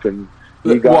got up and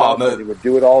he got up and he would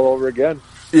do it all over again.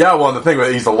 Yeah, well, and the thing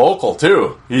he's a local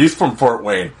too. He's from Fort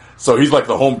Wayne. So he's like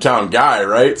the hometown guy,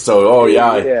 right? So,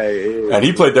 yeah. And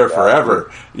he played there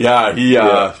forever. Yeah, he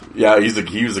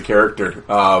was a character.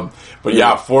 But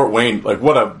yeah, Fort Wayne, like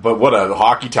what a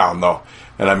hockey town though.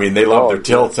 And I mean, they love their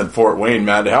tilts in Fort Wayne,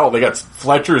 man. Hell, they got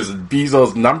Fletcher's and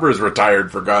Bezos numbers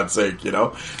retired, for God's sake, you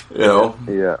know.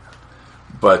 Yeah.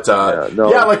 But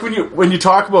like when you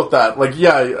talk about that, like,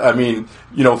 yeah, I mean,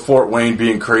 you know, Fort Wayne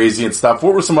being crazy and stuff.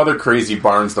 What were some other crazy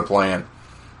barns to play in?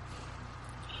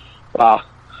 Well,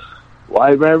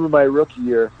 I remember my rookie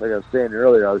year, like I was saying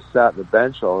earlier, I was sat on the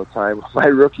bench all the time. My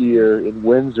rookie year in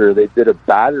Windsor, they did a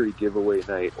battery giveaway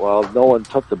night. Well, no one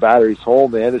took the batteries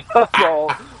home. They ended up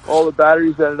all the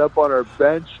batteries ended up on our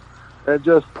bench, and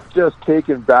just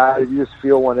taking batteries. You just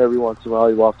feel one every once in a while.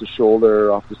 You go off the shoulder,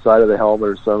 or off the side of the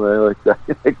helmet, or something like that.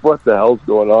 Like, what the hell's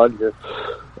going on here?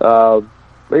 But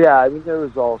yeah, I mean, there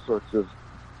was all sorts of,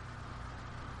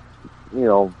 you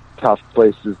know, tough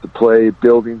places to play,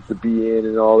 buildings to be in,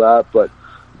 and all that. But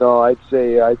no, I'd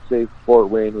say Fort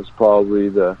Wayne was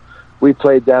probably we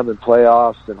played them in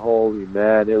playoffs, and holy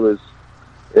man, it was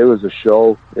a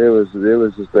show. It was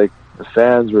just like the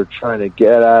fans were trying to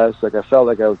get at us. Like, I felt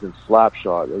like I was in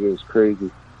Slapshot. Like, it was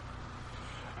crazy.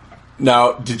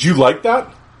 Now, did you like that?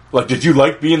 Like, did you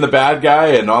like being the bad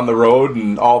guy and on the road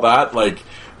and all that? Like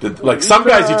some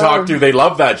guys you talk to, they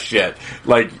love that shit.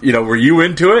 Like, you know, were you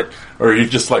into it, or are you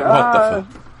just like, what the fuck?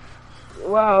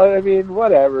 Well, I mean,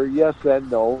 whatever. Yes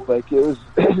and no. Like, it was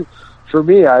for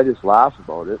me. I just laugh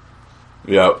about it.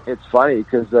 Yeah, it's funny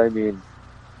because, I mean,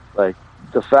 like,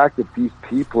 the fact that these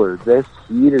people are this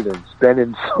heated and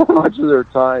spending so much of their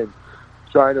time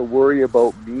trying to worry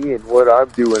about me and what I'm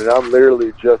doing, and I'm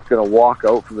literally just going to walk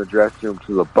out from the dressing room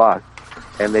to the bus,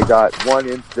 and they got one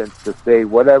instance to say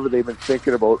whatever they've been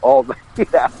thinking about all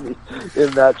night at me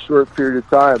in that short period of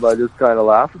time. I just kind of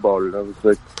laugh about it. I was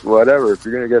like, whatever, if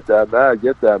you're going to get that mad,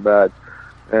 get that mad.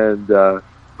 And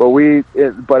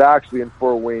but actually in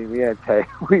Fort Wayne, we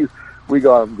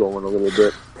got them going a little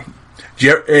bit.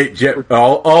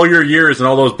 All your years in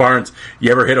all those barns, you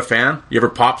ever hit a fan? You ever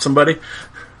pop somebody?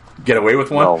 Get away with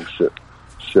one? No,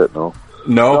 shit, no.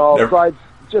 No? Besides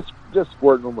just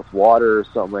squirting them with water or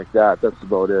something like that. That's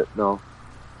about it. No.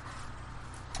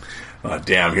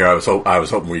 Damn! Here I was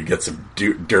hoping we'd get some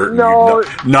dirt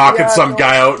and knocking some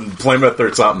guy out in Plymouth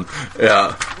or something.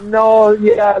 Yeah. No.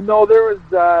 There was.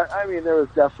 There was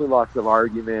definitely lots of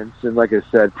arguments, and like I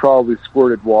said, probably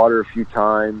squirted water a few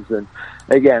times. And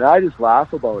again, I just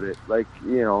laugh about it. Like,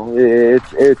 you know,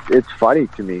 it's funny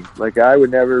to me. Like, I would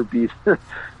never be.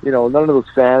 You know, none of those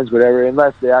fans would ever,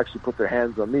 unless they actually put their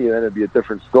hands on me, then it'd be a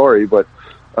different story. But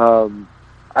I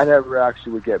never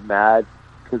actually would get mad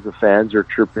because the fans are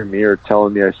chirping me or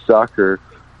telling me I suck or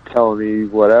telling me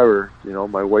whatever, you know,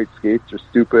 my white skates are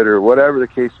stupid or whatever the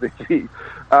case may be.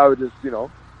 I would just, you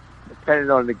know, depending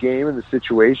on the game and the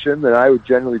situation, then I would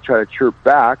generally try to chirp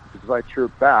back, because if I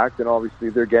chirp back, then obviously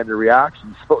they're getting a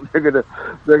reaction, so they're gonna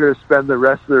spend the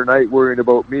rest of their night worrying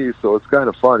about me. So it's kind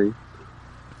of funny.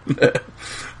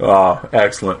 Oh,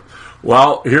 excellent.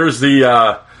 Well, here's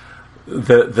the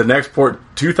next port,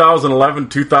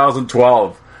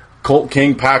 2011-2012. Colt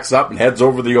King packs up and heads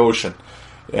over the ocean,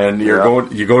 and you go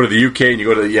to the UK, and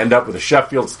you end up with the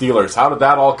Sheffield Steelers. How did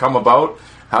that all come about?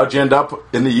 How'd you end up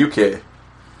in the UK?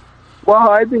 Well,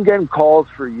 I've been getting calls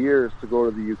for years to go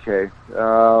to the UK.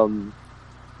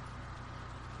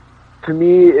 To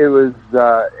me, it was,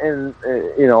 and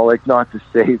you know, like, not to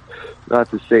say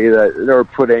that or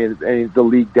put any the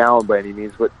league down by any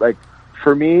means, but like,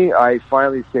 for me, I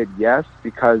finally said yes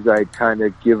because I'd kind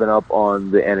of given up on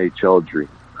the NHL dream.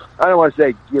 I don't want to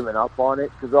say given up on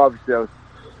it, because obviously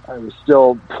I was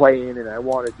still playing, and I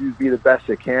wanted to be the best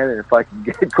I can. And if I can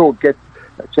get a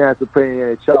chance to play in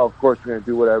the NHL, of course I'm going to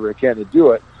do whatever I can to do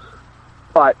it.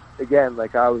 But again,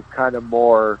 like, I was kind of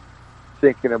more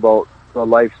thinking about the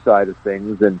life side of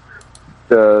things, and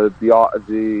the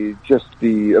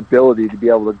ability to be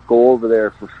able to go over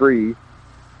there for free,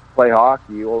 play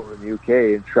hockey over in the UK,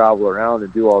 and travel around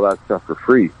and do all that stuff for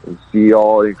free, and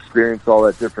experience all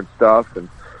that different stuff. And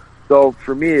so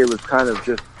for me, it was kind of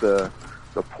just the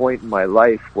point in my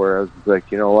life where I was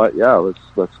like, you know what, yeah,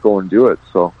 let's go and do it.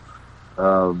 So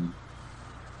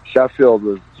Sheffield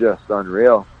was just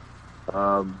unreal.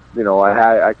 You know,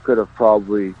 I could have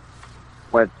probably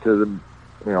went to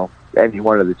any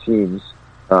one of the teams,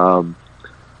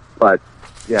 but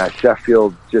yeah,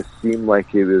 Sheffield just seemed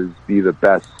like it would be the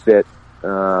best fit,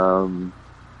 and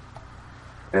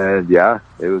yeah,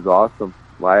 it was awesome.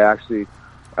 My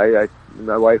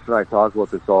wife and I talk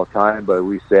about this all the time, but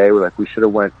we say we should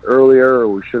have went earlier, or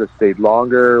we should have stayed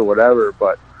longer, or whatever.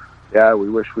 But yeah, we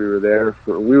wish we were there.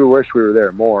 We wish we were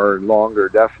there more and longer,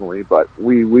 definitely. But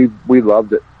we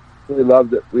loved it. We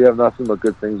loved it. We have nothing but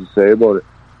good things to say about it.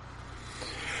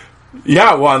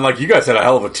 Yeah, well, and like you guys had a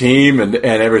hell of a team and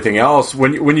everything else.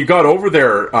 When you got over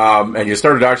there and you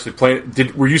started actually playing,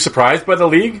 were you surprised by the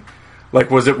league? Like,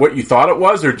 was it what you thought it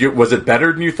was, or was it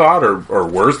better than you thought, or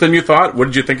worse than you thought? What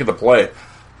did you think of the play?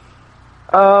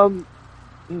 Yeah,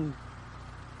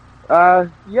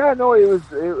 no, it was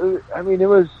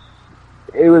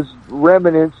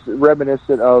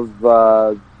reminiscent of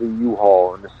the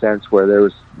U-Haul in the sense where there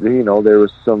was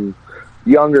some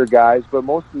younger guys, but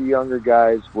most of the younger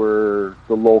guys were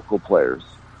the local players.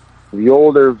 The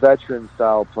older veteran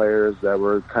style players that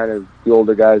were kind of the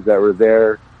older guys that were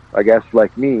there, I guess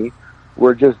like me,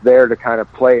 were just there to kind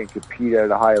of play and compete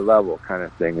at a high level kind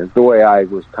of thing, is the way I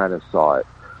was kind of saw it.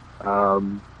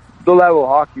 The level of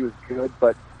hockey was good,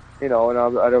 but and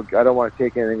I don't want to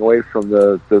take anything away from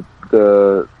the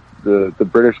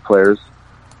British players,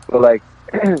 but like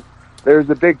there's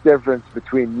a big difference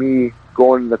between me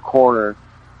going in the corner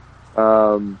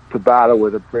to battle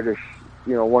with a British,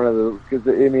 because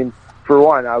I mean, for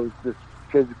one, I was just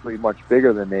physically much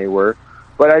bigger than they were,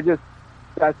 but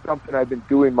that's something I've been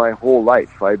doing my whole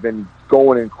life. I've been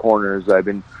going in corners.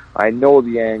 I know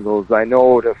the angles. I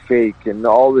know to fake and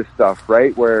all this stuff,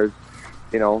 right? Whereas,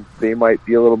 they might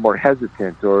be a little more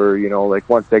hesitant, or, like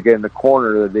once they get in the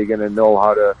corner, are they going to know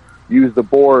how to use the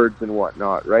boards and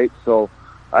whatnot, right? So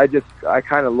I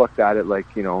kind of looked at it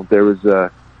like, there was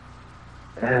a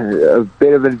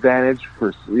bit of advantage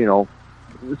for,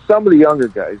 some of the younger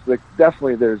guys. Like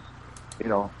definitely there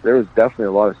was definitely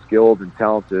a lot of skilled and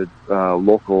talented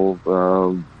local,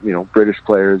 British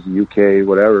players, UK,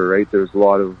 whatever, right? There's a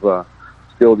lot of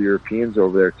skilled Europeans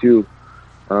over there too.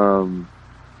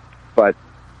 But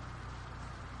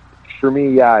for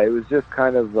me, yeah, it was just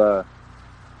kind of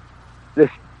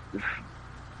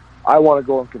I want to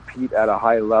go and compete at a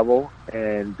high level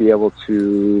and be able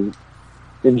to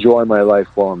enjoy my life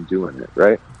while I'm doing it,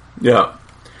 right? Yeah.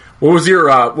 What was your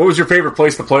favorite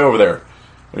place to play over there?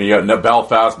 I mean, you got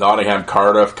Belfast, Nottingham,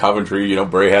 Cardiff, Coventry,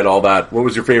 Braehead, all that. What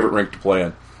was your favorite rink to play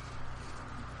in?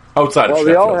 Outside of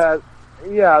Sheffield.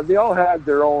 They all had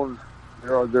their own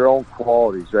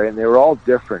qualities, right? And they were all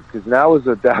different, because that was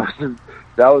an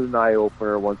eye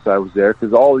opener once I was there,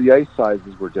 because all the ice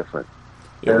sizes were different.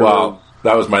 Yeah, wow,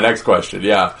 that was my next question.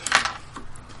 Yeah,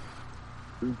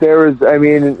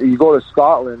 you go to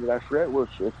Scotland, and I forget which.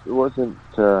 It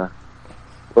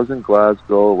wasn't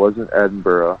Glasgow, it wasn't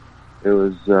Edinburgh. It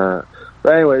was,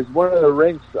 but anyways, one of the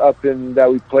rinks that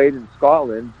we played in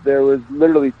Scotland, there was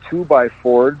literally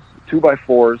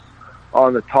 2x4s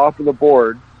on the top of the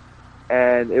board,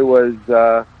 and it was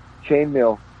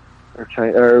chainmail, or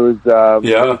it was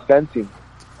fencing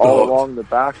all along the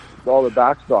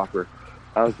backstopper.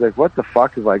 I was like, what the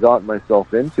fuck have I gotten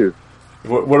myself into?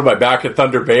 What am I, back at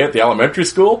Thunder Bay at the elementary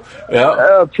school?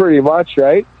 Yeah, pretty much,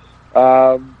 right?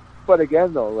 But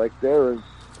again, though, like there was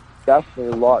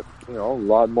definitely a lot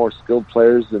more skilled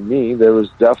players than me. There was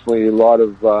definitely a lot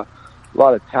of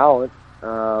talent,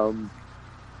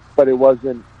 but it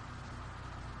wasn't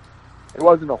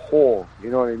a whole.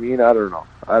 You know what I mean? I don't know.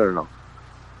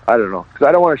 Because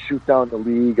I don't want to shoot down the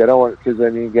league. Because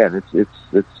again, it's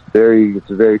a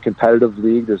very competitive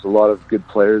league. There's a lot of good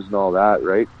players and all that,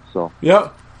 right? So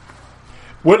yeah.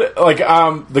 What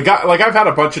the guy, like I've had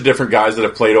a bunch of different guys that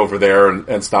have played over there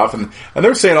and stuff, and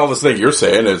they're saying all this thing you're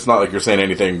saying. It's not like you're saying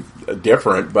anything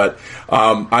different, but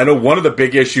I know one of the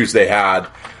big issues they had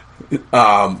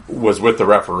was with the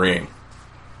refereeing.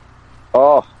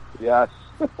 Oh yes,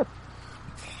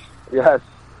 yes.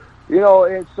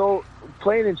 And so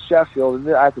playing in Sheffield, and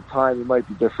at the time it might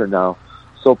be different now.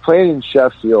 So playing in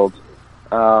Sheffield,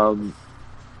 our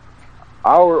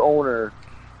owner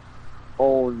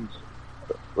owned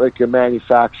like a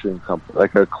manufacturing company,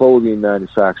 like a clothing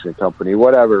manufacturing company,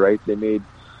 whatever, right? They made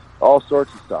all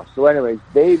sorts of stuff. So anyways,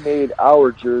 they made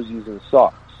our jerseys and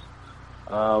socks.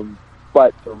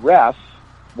 But the ref,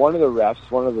 one of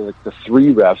the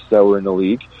three refs that were in the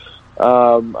league,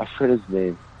 I forget his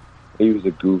name. He was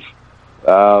a goof.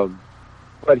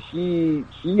 But he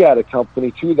had a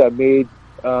company too that made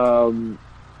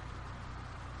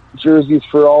jerseys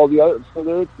for all the other.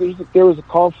 So there was a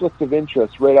conflict of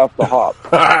interest right off the hop.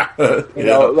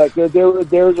 Like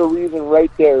there's a reason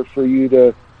right there for you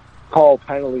to call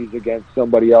penalties against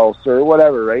somebody else or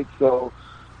whatever, right? So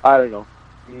I don't know.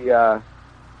 The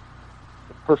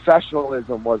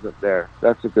professionalism wasn't there.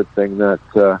 That's a good thing that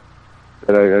I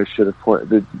should have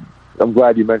pointed. I'm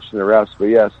glad you mentioned the refs, but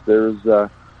yes, there's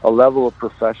a level of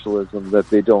professionalism that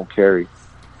they don't carry.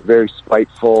 Very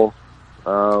spiteful.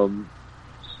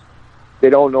 they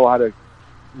don't know how to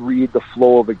read the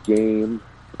flow of a game.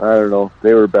 I don't know.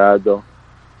 They were bad though.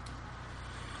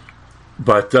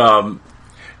 But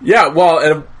yeah, well,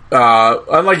 and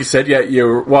like you said, yeah,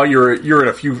 you're in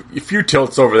a few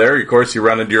tilts over there. Of course, you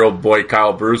run into your old boy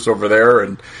Kyle Bruce over there,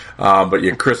 and but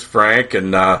you Chris Frank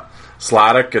and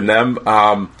Sladek and them.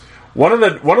 One of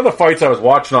the fights I was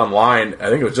watching online, I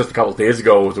think it was just a couple of days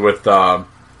ago, was with Jernick,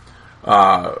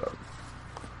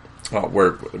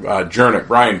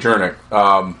 Ryan Jernick.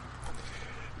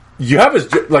 You have his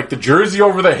the jersey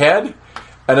over the head,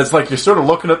 and it's like you're sort of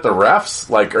looking at the refs,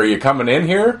 like, are you coming in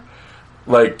here?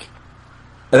 Like,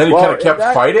 and then he kind of kept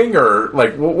fighting, or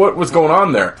like, what was going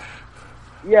on there?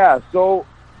 Yeah, so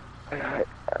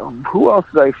who else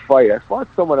did I fight? I fought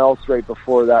someone else right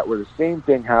before that where the same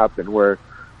thing happened, where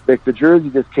like the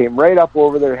jersey just came right up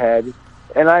over their head,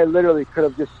 and I literally could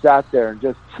have just sat there and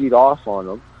just teed off on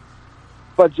them.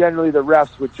 But generally the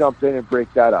refs would jump in and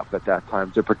break that up at that time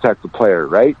to protect the player,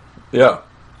 right? Yeah.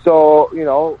 So,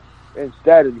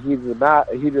 instead, in the heat of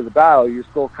the battle, you're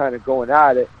still kind of going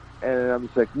at it, and I'm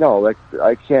just like, no, like,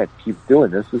 I can't keep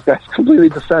doing this. This guy's completely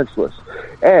defenseless.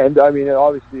 And, I mean,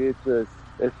 obviously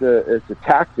it's a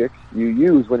tactic you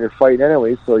use when you're fighting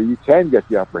anyway, so you can get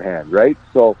the upper hand, right?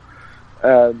 So,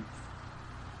 I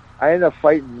ended up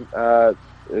fighting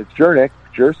Jernick.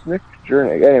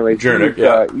 Anyway, Jernick,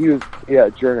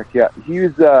 Jernick, yeah.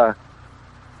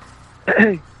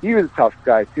 He was a tough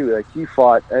guy too. Like I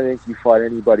think he fought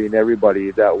anybody and everybody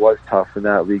that was tough in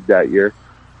that league that year.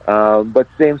 But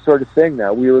same sort of thing.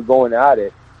 That we were going at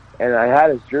it, and I had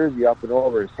his jersey up and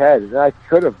over his head, and I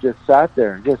could have just sat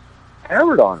there and just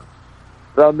hammered on him.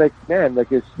 But I'm like, man,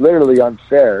 like it's literally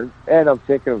unfair. And I'm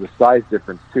thinking of the size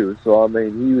difference too. So I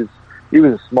mean, he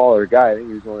was a smaller guy. I think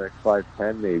he was only like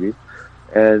 5'10" maybe.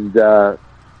 And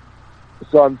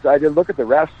so I did look at the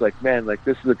refs like, man, like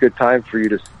this is a good time for you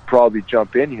to probably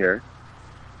jump in here.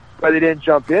 But they didn't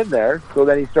jump in there. So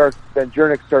then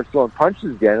Jernick starts throwing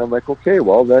punches again. I'm like, okay,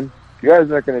 well then you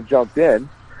guys aren't going to jump in.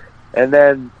 And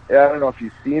then I don't know if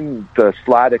you've seen the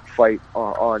Sladek fight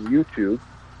on YouTube.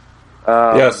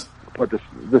 Yes. But the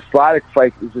Sladek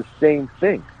fight is the same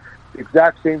thing, the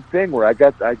exact same thing. Where I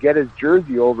get his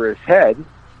jersey over his head,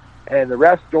 and the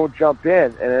refs don't jump in.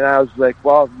 And then I was like,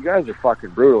 well, you guys are fucking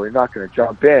brutal. You're not going to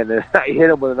jump in. And I hit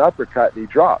him with an uppercut, and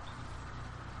he drops.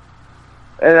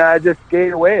 And I just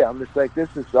skated away. I'm just like, this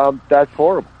is that's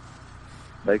horrible.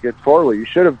 Like, it's horrible. You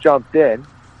should have jumped in.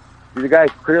 The guy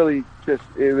clearly just,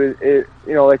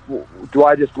 like, do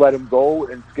I just let him go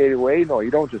and skate away? No,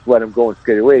 you don't just let him go and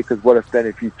skate away, because what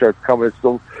if he starts coming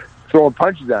and throwing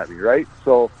punches at me, right?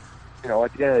 So, at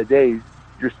the end of the day,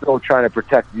 you're still trying to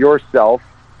protect yourself.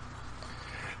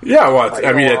 Yeah, well, it's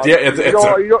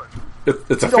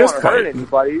a fist fight. Hurt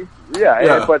anybody.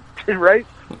 Yeah. But right?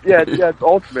 Yeah,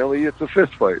 ultimately it's a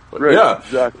fist fight. Right? Yeah,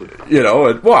 exactly.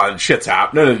 And shit's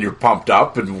happening, and you're pumped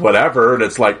up and whatever, and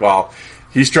it's like, well,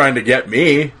 he's trying to get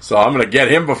me, so I'm going to get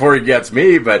him before he gets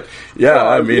me. But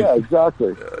yeah,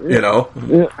 exactly. Yeah.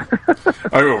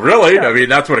 I mean, really, I mean,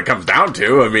 that's what it comes down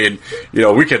to. I mean,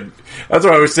 we could. That's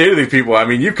what I always say to these people. I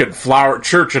mean, you could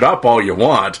church it up all you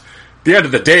want. At the end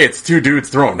of the day, it's two dudes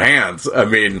throwing hands. I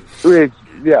mean,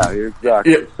 yeah,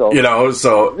 exactly.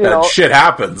 And shit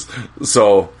happens.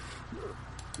 So,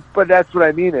 but that's what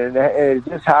I mean, and it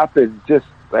just happened. Just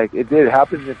like it did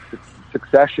happen in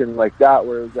succession like that,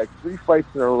 where it was like 3 fights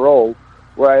in a row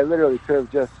where I literally could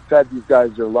have just fed these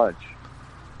guys their lunch.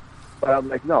 But I'm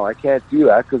like, no, I can't do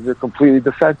that because they're completely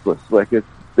defenseless. Like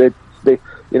they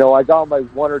I got my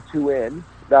 1 or 2 in.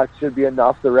 That should be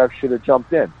enough. The ref should have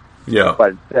jumped in. Yeah,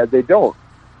 but they don't.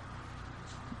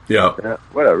 Yeah.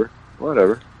 Whatever.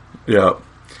 Yeah.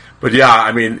 But yeah,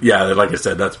 I mean, like I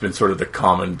said, that's been sort of the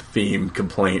common theme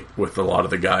complaint with a lot of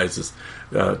the guys is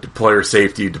the player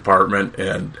safety department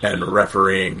and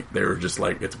refereeing. They were just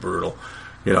like, it's brutal,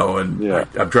 and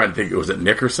I'm trying to think, was it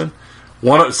Nickerson?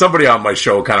 Somebody on my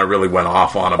show kind of really went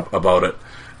off on him about it.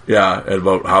 Yeah. And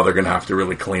about how they're going to have to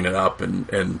really clean it up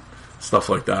and stuff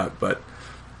like that.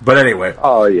 But anyway.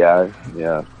 Oh yeah.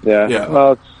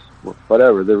 Well, it's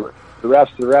whatever. The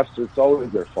refs, it's always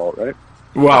their fault, right?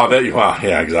 Well,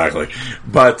 yeah, exactly.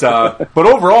 But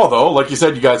overall, though, like you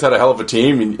said, you guys had a hell of a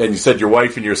team, and you said your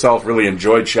wife and yourself really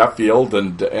enjoyed Sheffield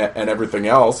and everything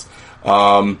else.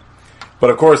 But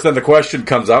of course, then the question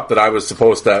comes up that I was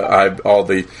supposed to. All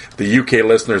the UK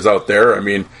listeners out there. I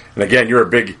mean, and again, you're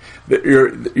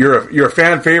a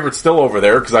fan favorite still over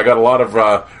there because I got a lot of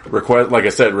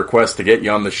requests to get you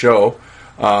on the show.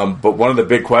 But one of the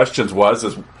big questions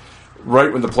is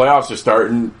right when the playoffs are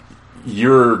starting,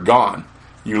 you're gone.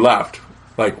 You left.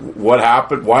 Like, what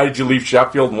happened? Why did you leave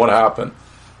Sheffield, and what happened?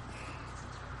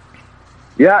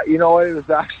 Yeah, you know, it was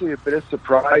actually a bit of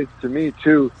surprise to me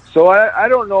too. So I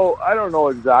don't know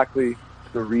exactly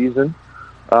the reason.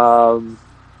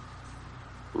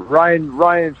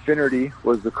 Ryan Finnerty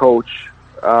was the coach,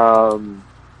 but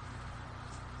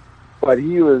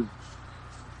he's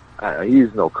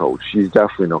no coach. He's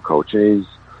definitely no coach, and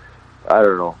I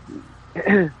don't know.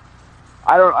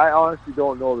 I honestly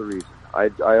don't know the reason. I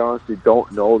honestly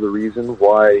don't know the reason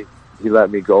why he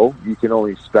let me go. You can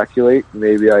only speculate.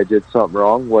 Maybe I did something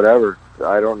wrong, whatever.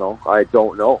 I don't know. I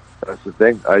don't know. That's the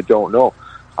thing. I don't know.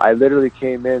 I literally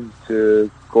came in to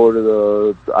go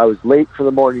to I was late for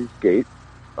the morning skate.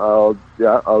 I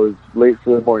was late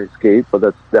for the morning skate, but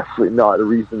that's definitely not a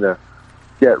reason to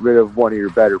get rid of one of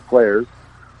your better players.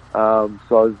 So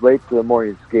I was late for the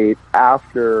morning skate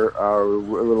after our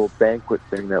little banquet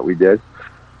thing that we did.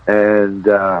 And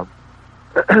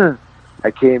I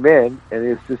came in, and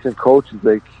the assistant coach is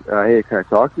like, hey, can I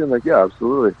talk to you? I'm like, yeah,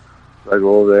 absolutely. So I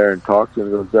go over there and talk to him.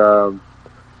 He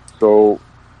goes,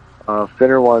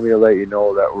 Finner wanted me to let you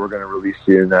know that we're going to release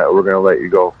you and that we're going to let you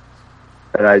go.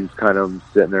 And I just kind of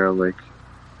sitting there, I'm like,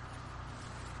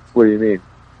 what do you mean?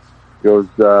 He goes,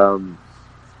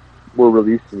 we're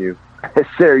releasing you. I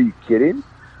said, are you kidding?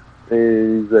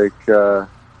 And he's like,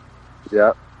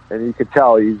 yeah. And you could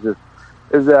tell he's just,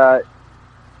 the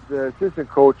assistant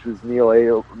coach was Neil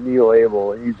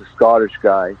Abel, and he's a Scottish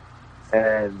guy.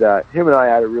 And him and I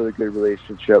had a really good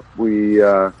relationship. We,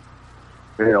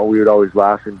 we would always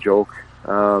laugh and joke.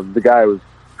 The guy was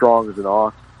strong as an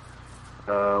ox.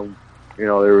 We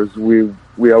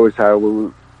always had,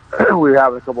 we were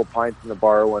having a couple pints in the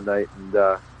bar one night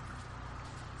and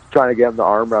trying to get him to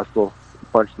arm wrestle a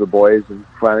bunch of the boys, and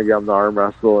finally get him to arm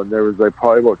wrestle. And there was like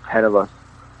probably about 10 of us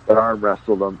that arm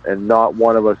wrestled him, and not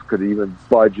one of us could even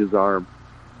budge his arm,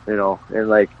 and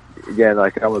like, again,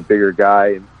 like I'm a bigger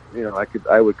guy, and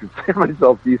I would consider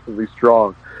myself decently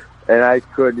strong, and I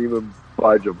couldn't even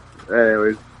budge him.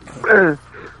 Anyways,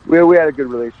 we had a good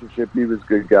relationship. He was a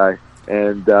good guy,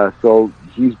 and so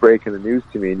he's breaking the news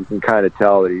to me, and you can kind of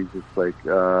tell that he's just like,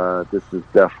 this is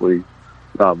definitely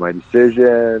not my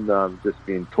decision. I'm just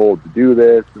being told to do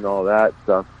this and all that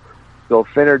stuff. So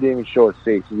Finner didn't even show his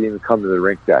face. He didn't even come to the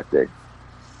rink that day.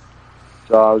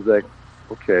 So I was like,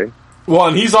 okay. Well,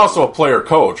 and he's also a player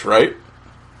coach, right?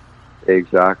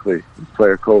 Exactly. He's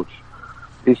player coach.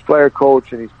 He's player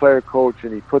coach, and he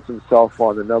puts himself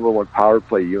on the number one power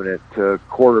play unit to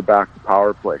quarterback the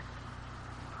power play.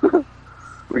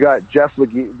 We got Jeff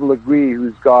Legui,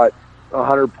 who's got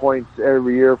 100 points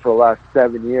every year for the last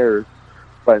 7 years,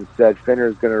 but instead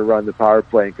Finner's going to run the power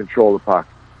play and control the puck.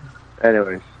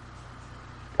 Anyways.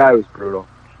 That was brutal.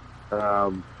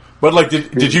 But like,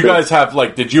 did you guys have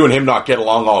like? Did you and him not get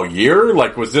along all year?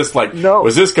 Like, was this like? No.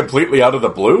 Was this completely out of the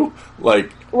blue?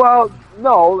 Like, well,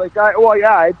 no. Like,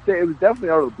 I'd say it was definitely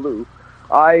out of the blue.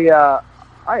 I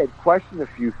had questioned a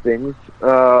few things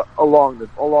along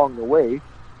the way.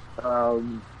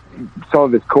 Some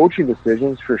of his coaching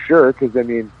decisions, for sure, because I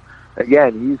mean,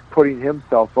 again, he's putting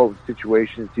himself out in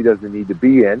situations he doesn't need to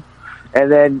be in,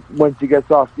 and then once he gets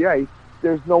off the ice,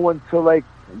 there's no one to like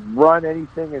run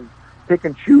anything and pick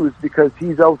and choose because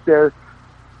he's out there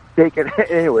taking.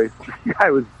 Anyways, the guy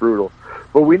was brutal,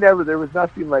 but there was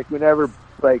nothing like, we never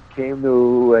like came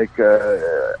to like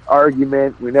a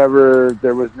argument.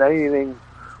 There wasn't anything.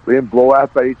 We didn't blow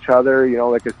up at each other.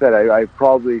 Like I said,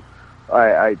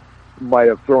 I might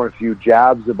have thrown a few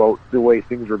jabs about the way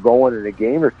things were going in a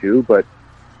game or two, but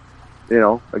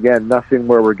again, nothing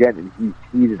where we're getting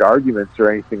heated arguments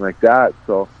or anything like that.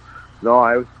 So no,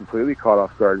 I was completely caught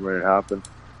off guard when it happened.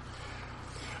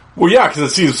 Well, yeah, because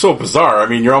it seems so bizarre. I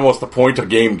mean, you're almost a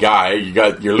point-a-game guy.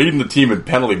 You're leading the team in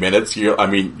penalty minutes.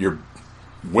 You're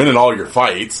winning all your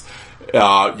fights.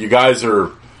 You guys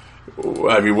are.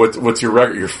 I mean, what's your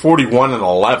record? You're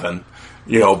 41-11.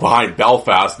 Behind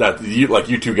Belfast. That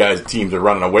you two guys teams are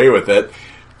running away with it,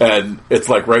 and it's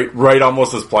like right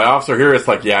almost as playoffs are here. It's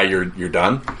like, yeah, you're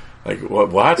done. Like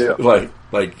what? Yeah.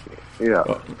 Like yeah.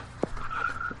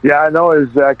 Yeah, no,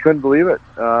 I couldn't believe it.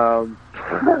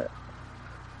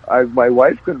 My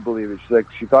wife couldn't believe it.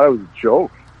 She thought it was a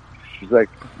joke. She's like,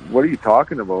 what are you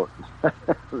talking about?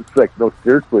 It's like, no,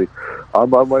 seriously,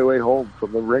 I'm on my way home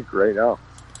from the rink right now.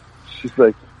 She's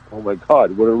like, oh my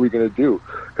God, what are we going to do?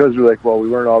 Because we're like, well, we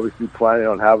weren't obviously planning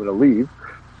on having to leave.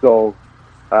 So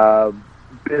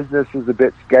business is a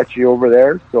bit sketchy over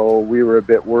there. So we were a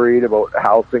bit worried about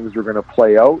how things were going to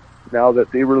play out now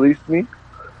that they released me.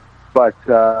 But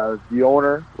the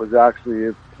owner was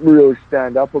actually really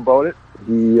stand up about it.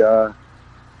 He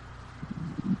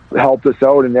helped us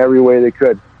out in every way they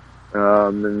could,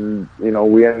 and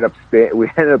we ended up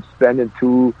spending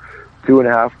two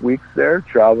 2.5 weeks there,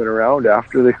 traveling around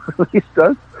after they released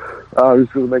us.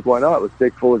 Just because, like, why not? Let's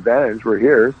take full advantage. We're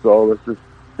here, so let's just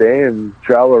stay and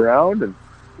travel around and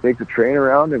take the train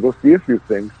around and go see a few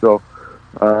things. So,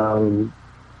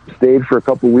 stayed for a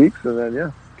couple weeks and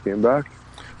then, came back.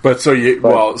 But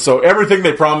so so everything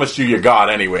they promised you got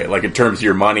anyway, like in terms of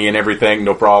your money and everything,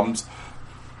 no problems?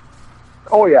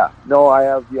 Oh, yeah. No, I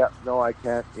have, no, I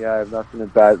can't. Yeah, I have nothing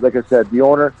bad. Like I said, the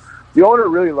owner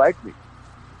really liked me.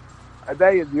 I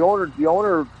bet you the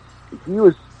owner, he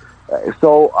was,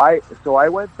 so I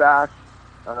went back,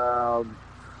 and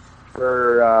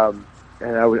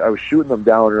I was shooting them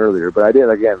down earlier, but I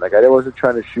wasn't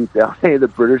trying to shoot down any of the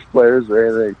British players or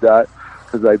anything like that,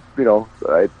 because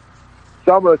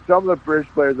some of the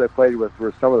British players I played with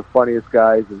were some of the funniest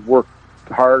guys and worked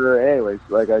harder. Anyways,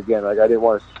 I didn't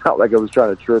want to sound like I was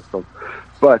trying to trick them,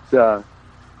 but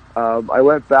I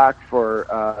went back for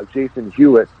Jason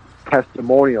Hewitt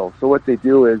testimonial. So what they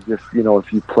do is if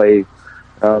you play,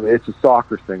 it's a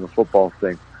soccer thing, a football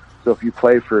thing. So if you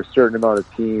play for a certain amount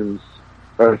of teams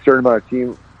or a certain amount of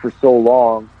team for so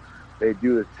long, they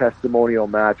do this testimonial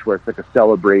match where it's like a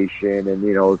celebration and,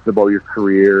 it's about your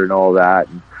career and all that.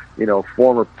 And,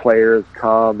 former players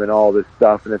come and all this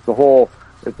stuff. And it's a whole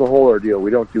ordeal. We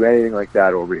don't do anything like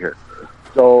that over here.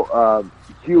 So,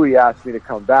 Huey asked me to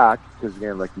come back because,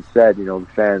 again, like you said, the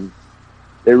fans,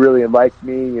 they really liked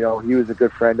me. He was a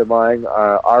good friend of mine.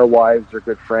 Our wives are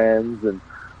good friends, and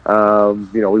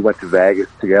we went to Vegas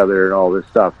together and all this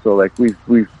stuff. So like we've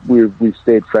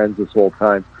stayed friends this whole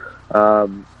time.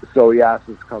 So he asked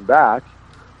us to come back.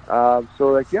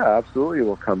 Absolutely,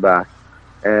 we'll come back.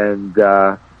 And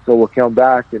so we'll come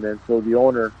back, and then so the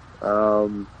owner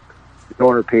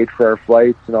paid for our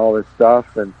flights and all this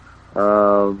stuff, and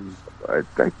I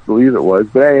believe it was.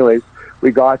 But anyways,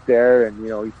 we got there, and he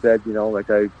said,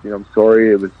 I'm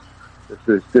sorry,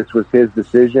 this was his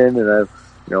decision, and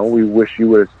we wish you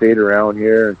would have stayed around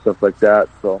here and stuff like that.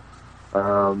 So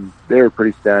they were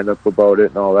pretty stand up about it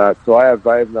and all that. So I have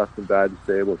nothing bad to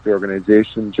say about the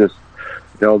organization. Just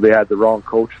they had the wrong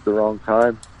coach at the wrong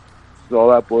time. That's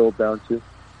all that boiled down to.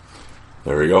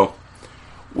 There we go.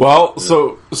 Well,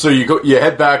 so you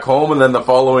head back home, and then the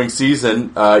following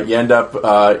season, you end up,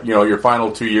 your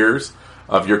final 2 years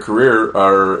of your career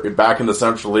are back in the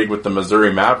Central League with the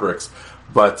Missouri Mavericks.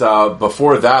 But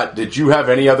before that, did you have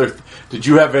any other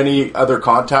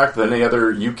contact with any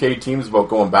other UK teams about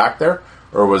going back there,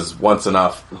 or was once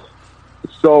enough?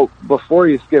 So before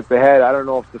you skip ahead, I don't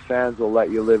know if the fans will let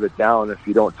you live it down if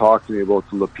you don't talk to me about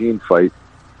the Lapine fight.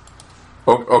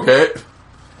 Okay.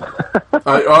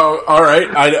 All right.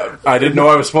 I didn't know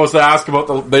I was supposed to ask about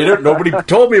nobody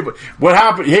told me what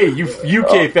happened. Hey, you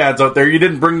UK fans out there, you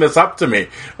didn't bring this up to me.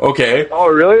 Okay. Oh,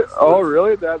 really?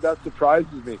 That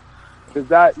surprises me. Because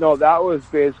that was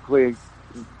basically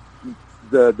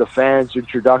the fans'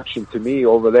 introduction to me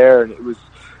over there, and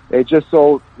it just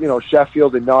so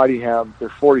Sheffield and Nottingham, they're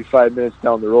 45 minutes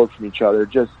down the road from each other.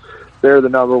 They're the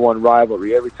number one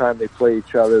rivalry. Every time they play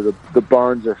each other, the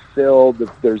barns are filled.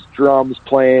 There's drums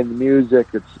playing, the music.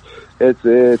 It's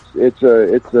a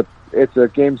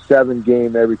Game 7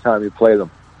 game every time you play them.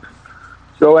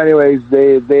 So, anyways,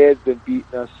 they had been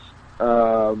beating us.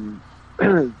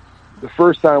 The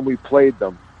first time we played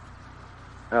them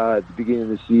at the beginning of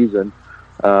the season,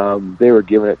 they were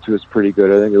giving it to us pretty good.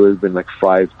 I think it would have been like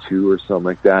 5-2 or something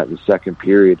like that in the second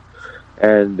period.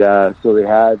 And so they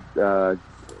had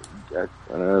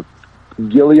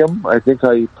Gilliam, I think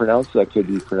how you pronounce that, could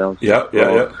be pronounced. Yeah.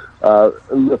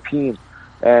 Lapine.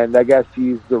 And I guess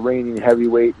he's the reigning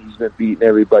heavyweight. He's been beating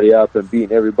everybody up in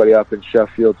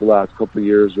Sheffield the last couple of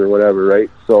years or whatever,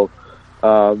 right? So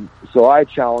I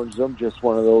challenged them, just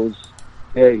one of those,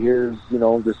 hey, here's,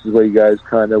 this is what you guys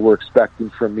kind of were expecting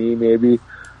from me, maybe.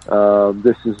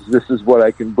 This is what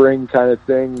I can bring kind of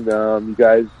thing. You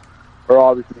guys are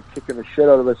obviously kicking the shit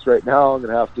out of us right now. I'm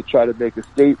going to have to try to make a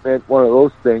statement, one of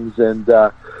those things. And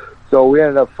so we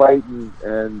ended up fighting,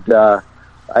 and I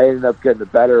ended up getting the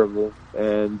better of them.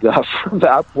 And from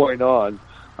that point on,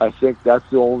 I think that's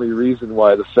the only reason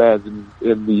why the fans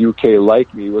in the UK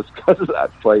like me, was because of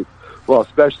that fight. Well,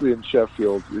 especially in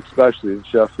Sheffield. But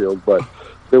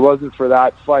if it wasn't for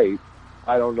that fight,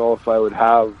 I don't know if I would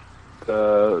have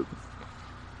the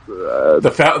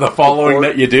following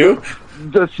that you do,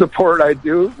 the support I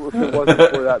do, if it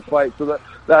wasn't for that fight. So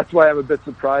that's why I'm a bit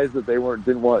surprised that they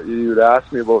didn't want you to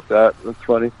ask me about that. That's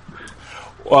funny.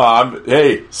 Well,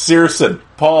 hey, Searson,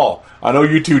 Paul, I know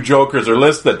you two jokers are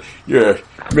listening. You're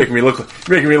making me look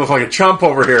like a chump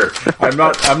over here. I'm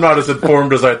not as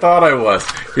informed as I thought I was.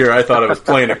 Here, I thought I was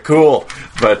playing it cool,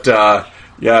 but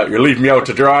yeah, you're leaving me out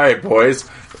to dry, boys.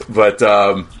 But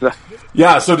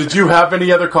yeah. So did you have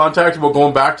any other contact about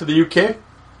going back to the UK?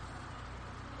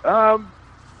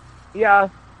 Yeah.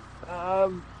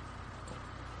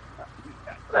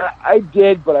 I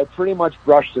did, but I pretty much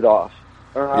brushed it off.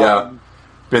 Yeah.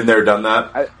 Been there, done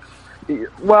that.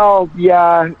 Well,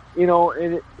 yeah, you know,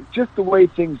 and just the way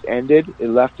things ended, it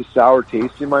left a sour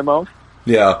taste in my mouth.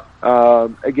 Yeah.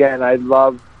 Again, I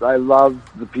loved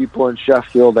the people in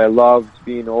Sheffield. I loved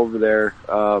being over there.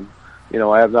 You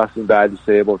know, I have nothing bad to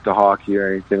say about the hockey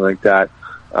or anything like that.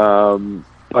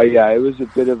 But yeah, it was a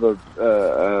bit of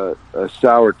a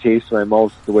sour taste in my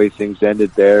mouth the way things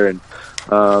ended there, and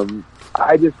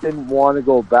I just didn't want to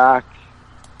go back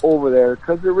over there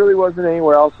because there really wasn't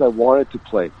anywhere else I wanted to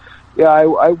play. Yeah,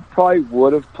 I probably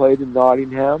would have played in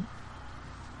Nottingham,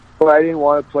 but I didn't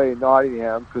want to play in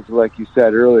Nottingham because, like you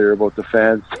said earlier, about the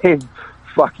fans saying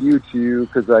 "fuck you" to you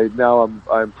because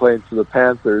I'm playing for the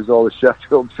Panthers. All the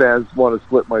Sheffield fans want to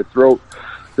slit my throat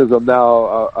because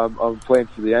I'm playing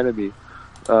for the enemy.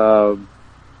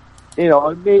 You know,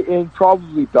 and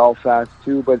probably Belfast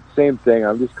too, but same thing.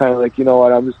 I'm just kind of like, you know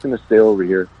what? I'm just going to stay over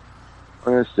here.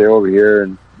 I'm going to stay over here,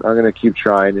 and I'm going to keep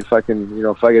trying. If I can, you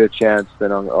know, if I get a chance,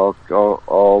 then I'll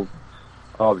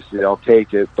obviously I'll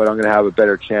take it. But I'm going to have a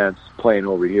better chance playing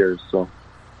over here. So,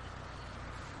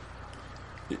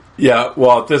 yeah.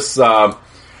 Well, this,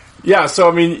 yeah. So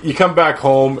I mean, you come back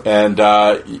home, and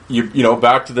you know,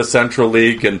 back to the Central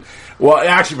League, and well,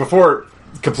 actually, before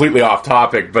completely off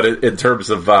topic, but in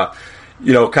terms of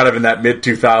you know, kind of in that mid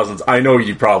 2000s, I know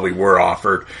you probably were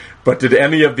offered, but did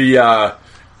any of the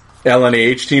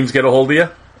LNAH teams get a hold of you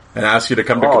and ask you to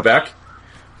come to Quebec?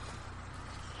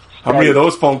 How many of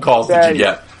those phone calls did you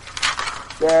get?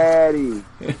 Daddy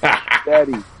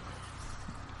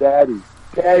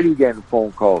getting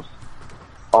phone calls.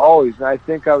 Always. And I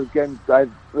think it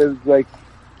was like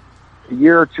a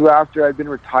year or two after I'd been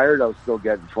retired, I was still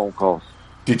getting phone calls.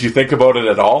 Did you think about it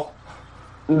at all?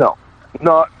 No.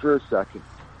 Not for a second.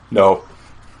 No.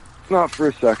 Not for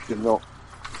a second, no.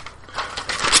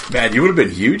 Man, you would have been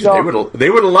huge. No.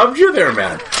 They would have loved you there,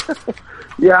 man.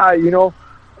 Yeah, you know,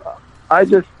 I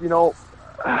just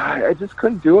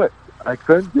couldn't do it. I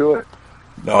couldn't do it.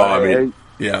 No, I mean,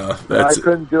 yeah, that's. I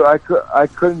couldn't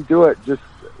do it. Just,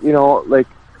 you know, like,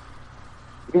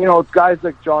 you know, guys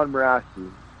like John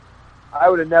Morassi. I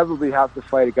would have never have to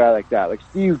fight a guy like that, like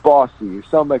Steve Bossy or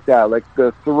something like that, like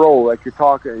the Thoreau, like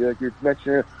you're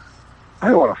mentioning. I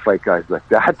don't want to fight guys like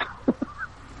that.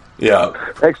 Yeah,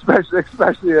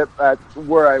 especially at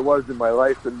where I was in my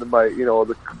life and my, you know,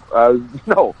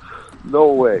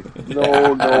 no way.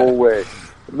 And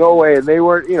they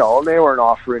weren't, you know,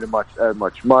 offering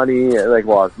much money, like,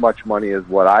 well, as much money as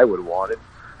what I would have wanted.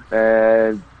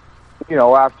 And, you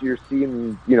know, after you're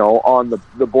seeing, you know, on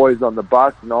the boys on the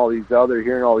bus and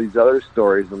hearing all these other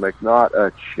stories, I'm like, not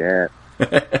a chance.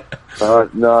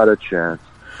 not a chance.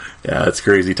 Yeah, it's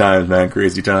crazy times, man.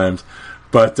 Crazy times.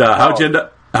 But how'd you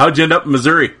end up in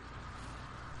Missouri?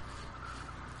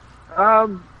 I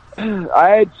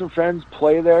had some friends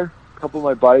play there. A couple of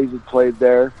my buddies had played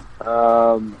there.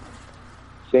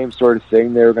 Same sort of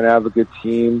thing. They were going to have a good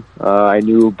team. I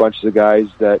knew a bunch of the guys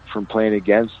that from playing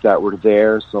against that were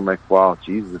there. So I'm like, wow,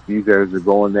 Jesus, if these guys are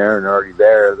going there and already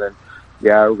there, then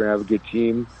yeah, we're going to have a good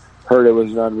team. Heard it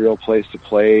was an unreal place to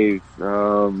play.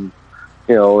 You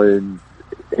know, in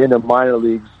the minor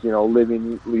leagues, you know,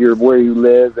 where you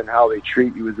live and how they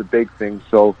treat you is a big thing.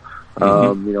 So,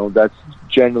 you know, that's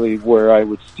generally where I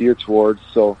would steer towards.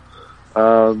 So,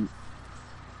 it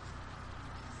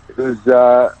was,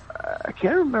 I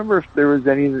can't remember if there was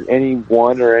any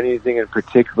one or anything in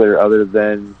particular other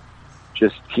than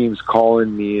just teams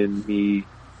calling me and me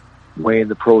weighing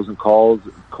the pros and cons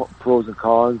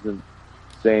and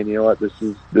saying, you know what, this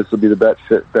will be the best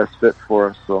fit for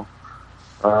us. So,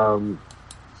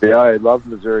 yeah, I love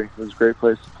Missouri. It was a great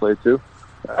place to play too.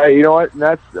 You know what? And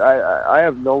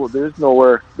there's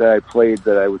nowhere that I played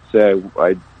that I would say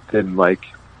I didn't like.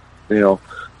 You know,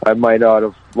 I might not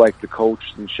have liked the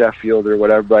coach in Sheffield or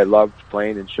whatever, but I loved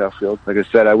playing in Sheffield. Like I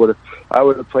said, I would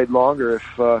have played longer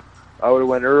if I would have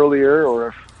went earlier, or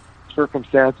if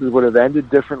circumstances would have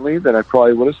ended differently, then I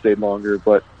probably would have stayed longer.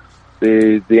 But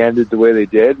they ended the way they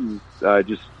did, and I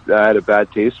had a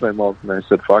bad taste in my mouth, and I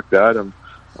said, "Fuck that! I'm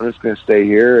just going to stay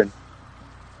here, and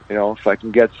you know, if I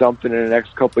can get something in the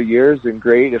next couple of years, then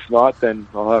great. If not, then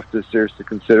I'll have to seriously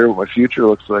consider what my future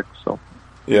looks like." So,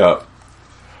 yeah.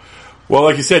 Well,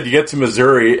 like you said, you get to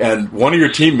Missouri, and one of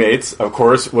your teammates, of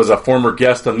course, was a former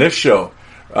guest on this show,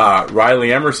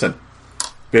 Riley Emerson,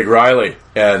 Big Riley.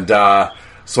 And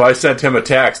so I sent him a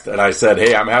text, and I said,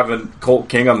 hey, I'm having Colt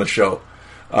King on the show.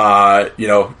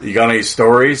 You got any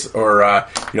stories or,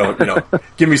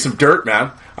 give me some dirt,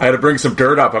 man. I had to bring some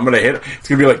dirt up. I'm going to hit. It's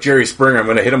going to be like Jerry Springer. I'm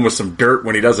going to hit him with some dirt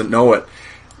when he doesn't know it.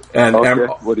 And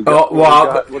what do you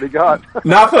got? What do you got?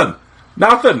 Nothing.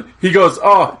 He goes,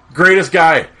 "Oh, greatest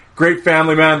guy, great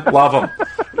family man, love him."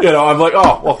 I'm like,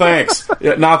 "Oh, well, thanks."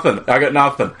 Yeah, nothing. I got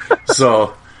nothing.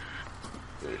 So,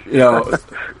 he's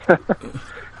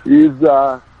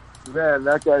man,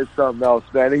 that guy's something else,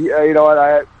 man. You know what?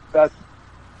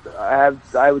 I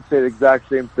would say the exact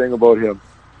same thing about him.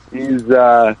 He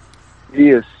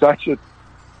is such a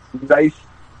nice,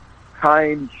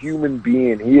 kind human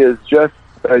being. He is just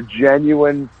a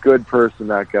genuine good person,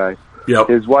 that guy. Yep.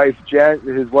 His wife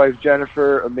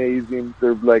Jennifer, amazing.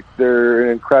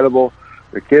 They're incredible.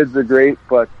 Their kids are great,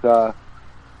 but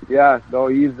he's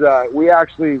we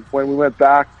actually, when we went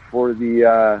back for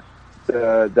that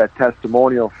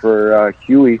testimonial for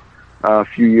Huey a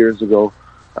few years ago,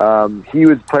 he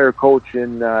was player coach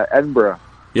in Edinburgh.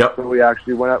 Yep. So we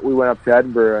actually went up to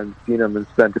Edinburgh and seen him and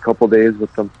spent a couple of days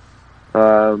with them.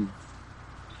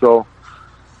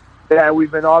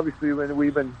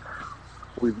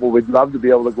 We'd love to be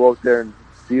able to go out there and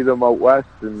see them out west,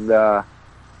 and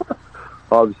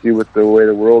obviously with the way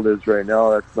the world is right now,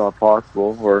 that's not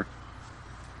possible, or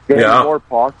getting more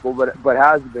possible, but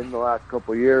hasn't been the last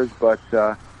couple of years. But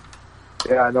it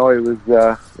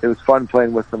was fun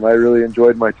playing with them. I really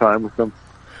enjoyed my time with them.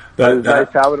 It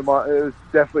was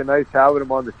definitely nice having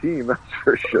him on the team. That's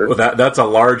for sure. Well, that's a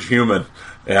large human.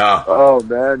 Yeah. Oh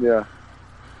man, yeah.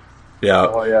 Yeah.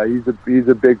 Oh yeah, he's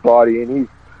a big body, and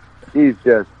he's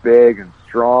just big and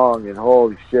strong, and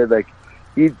holy shit, like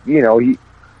he in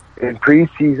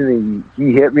preseason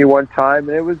he hit me one time,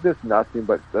 and it was just nothing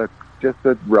but just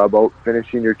a rub out,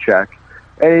 finishing your check,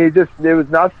 and it was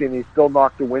nothing. He still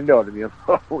knocked the wind out of me. I'm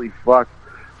like, holy fuck,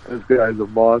 this guy's a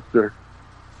monster.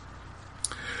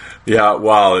 Yeah,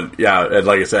 well, and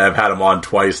like I said, I've had him on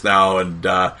twice now, and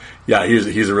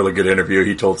he's a really good interview.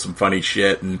 He told some funny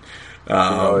shit, and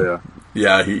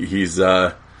he's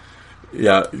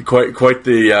quite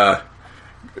the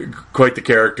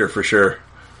character for sure.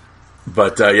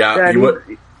 But he's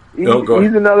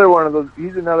another one of those.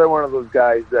 He's another one of those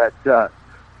guys that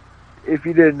if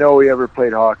you didn't know he ever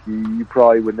played hockey, you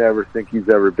probably would never think he's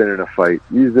ever been in a fight.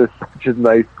 He's just such a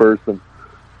nice person.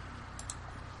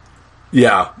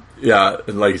 Yeah,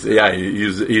 and like you said,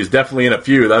 he's definitely in a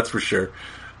few, that's for sure.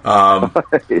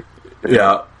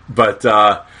 Yeah, but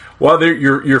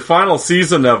your final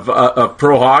season of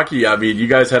pro hockey, I mean, you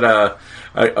guys had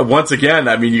once again,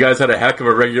 I mean, you guys had a heck of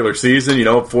a regular season.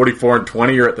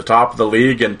 44-20, you're at the top of the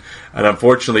league, and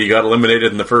unfortunately, you got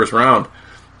eliminated in the first round.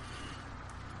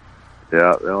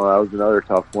 Yeah, that was another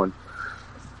tough one.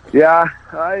 Yeah,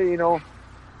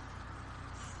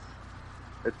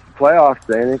 it's the playoffs,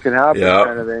 anything can happen,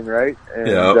 kind of thing, right? And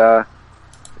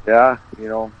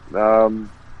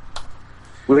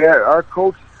we had our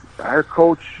coach.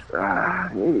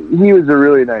 He was a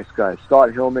really nice guy,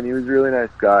 Scott Hillman. He was a really nice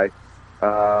guy,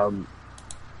 but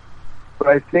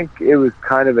I think it was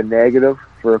kind of a negative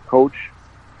for a coach,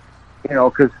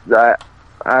 because I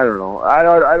don't know. I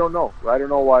don't know. I don't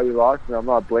know why we lost, and I'm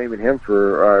not blaming him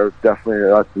for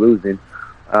definitely us losing.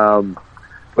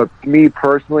 But me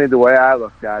personally, the way I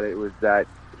looked at it was that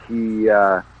he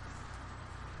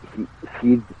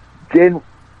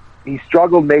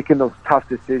struggled making those tough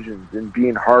decisions and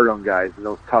being hard on guys in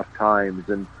those tough times.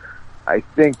 And I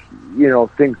think,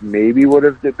 things maybe would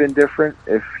have been different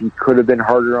if he could have been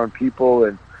harder on people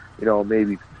and,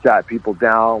 maybe sat people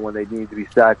down when they need to be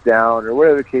sat down or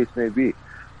whatever the case may be.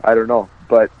 I don't know.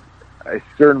 But I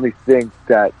certainly think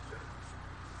that,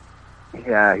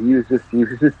 he was just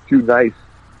too nice.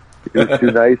 He was too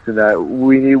nice, and that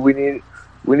we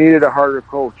needed a harder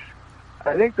coach.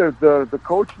 I think the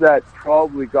coach that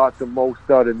probably got the most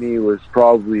out of me was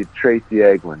probably Tracy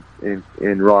Eglin in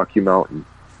Rocky Mountain.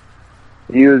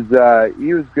 He was a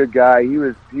good guy. He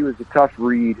was a tough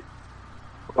read,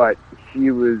 but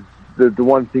he was the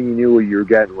one thing you knew what you were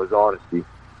getting was honesty,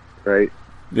 right?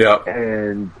 Yeah.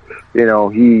 And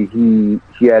he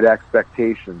had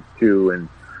expectations too, and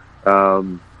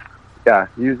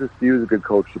he was a good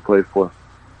coach to play for.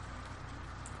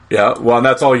 Yeah, well, and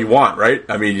that's all you want, right?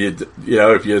 I mean,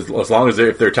 as long as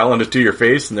if they're telling it to your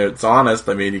face and it's honest,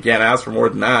 I mean, you can't ask for more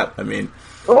than that. I mean,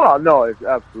 well, no, it's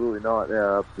absolutely not.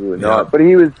 Yeah, absolutely not. But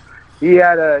he had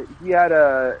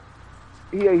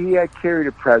carried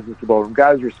a presence about him.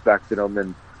 Guys respected him,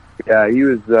 and he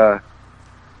was.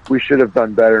 We should have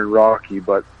done better in Rocky,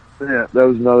 but that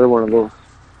was another one of those.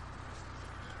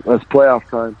 That's playoff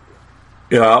time.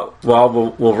 Yeah,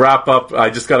 well, we'll wrap up. I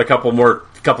just got a couple more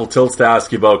couple tilts to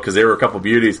ask you about because they were a couple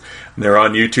beauties and they're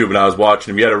on YouTube and I was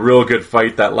watching them. You had a real good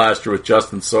fight that last year with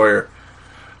Justin Sawyer,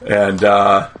 and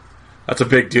that's a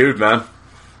big dude, man.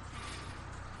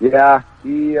 Yeah,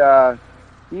 he was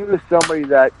somebody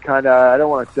that kind of, I don't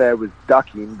want to say I was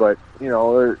ducking, but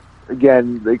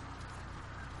again,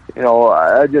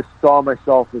 I just saw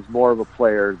myself as more of a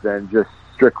player than just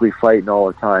strictly fighting all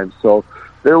the time. So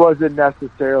there wasn't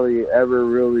necessarily ever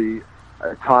really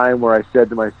a time where I said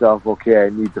to myself, okay, I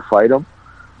need to fight him.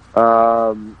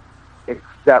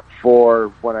 Except for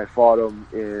when I fought him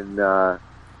in,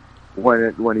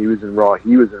 when he was in Raw,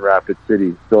 he was in Rapid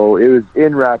City. So it was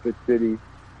in Rapid City,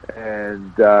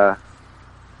 and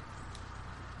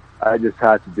I just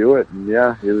had to do it. And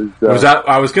yeah, it was. Was that?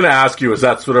 I was going to ask you, was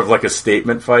that sort of like a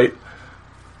statement fight?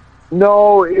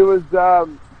 No, it was.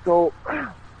 So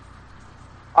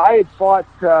I had fought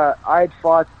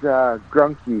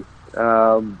Grunky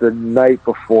the night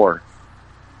before,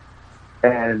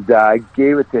 and I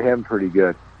gave it to him pretty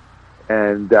good.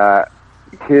 And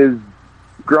his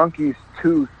Grunky's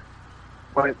tooth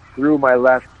went through my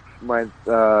left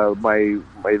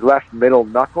middle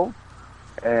knuckle,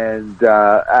 and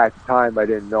at the time I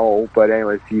didn't know, but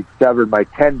anyways, he severed my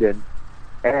tendon,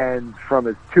 and from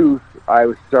his tooth I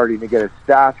was starting to get a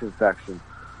staph infection.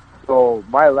 So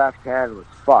my left hand was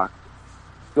fucked.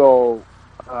 So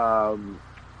I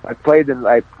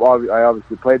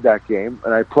obviously played that game,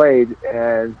 and I played,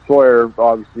 and Sawyer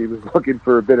obviously was looking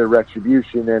for a bit of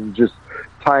retribution and just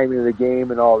timing the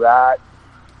game and all that.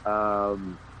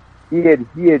 He had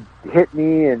hit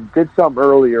me and did something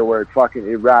earlier where it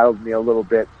rattled me a little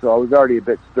bit, so I was already a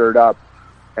bit stirred up,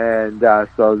 and so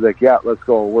I was like, yeah, let's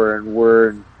go. We're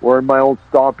in my old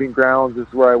stomping grounds. This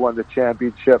is where I won the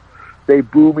championship. They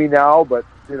boo me now, but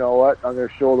you know what? I'm going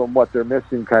to show them what they're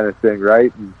missing, kind of thing,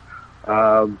 right? And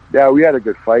yeah, we had a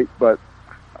good fight, but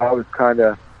I was kind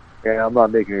of, I'm not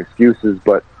making excuses,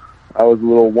 but I was a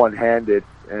little one-handed,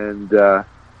 and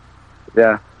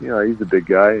yeah, he's a big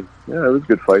guy. Yeah, it was a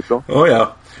good fight, though. Oh,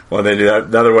 yeah. Well, then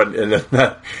another one, and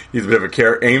he's a bit of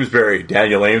a Amesbury,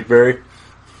 Daniel Amesbury.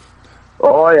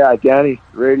 Oh, yeah, Danny,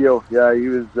 radio. Yeah, he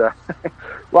was,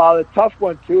 well, the tough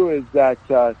one, too, is that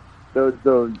on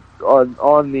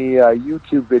the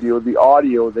YouTube video, the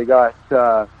audio, they got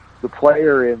the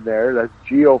player in there. That's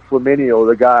Gio Flaminio,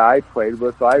 the guy I played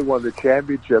with. I won the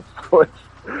championship, so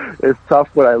it's tough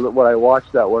when I watch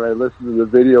that, when I listen to the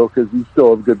video, because he's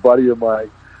still a good buddy of mine,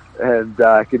 and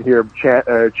I can hear him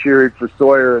cheering for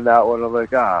Sawyer in that one. I'm like,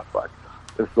 fuck,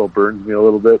 this still burns me a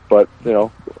little bit, but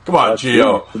come on,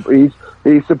 Gio.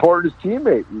 He supported his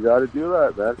teammate. You got to do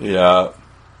that, man. Yeah.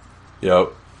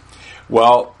 Yep.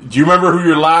 Well, do you remember who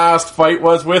your last fight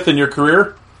was with in your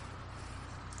career?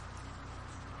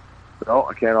 No,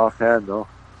 I can't offhand, no.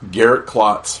 Garrett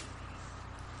Klotz.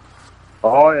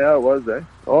 Oh, yeah, it was, eh?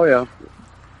 Oh, yeah.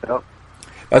 Yep.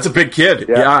 That's a big kid.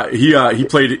 Yeah, he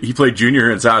played junior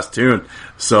here in Saskatoon.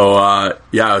 So,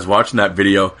 yeah, I was watching that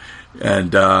video.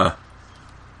 And,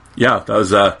 yeah, that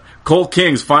was Colt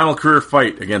King's final career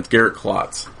fight against Garrett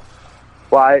Klotz.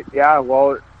 Well, I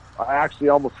actually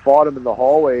almost fought him in the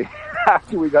hallway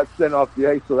after we got sent off the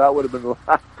ice, so that would have been the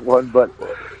last one. But,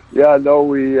 yeah, no,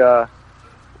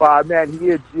 man,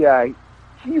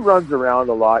 he runs around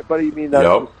a lot. But, I mean, that's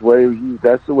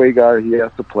the way he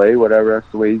has to play, whatever.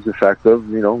 That's the way he's effective,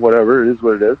 whatever. It is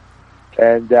what it is.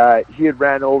 And he had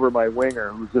ran over my winger,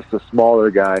 who was just a smaller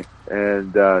guy.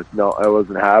 And, no, I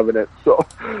wasn't having it. So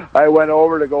I went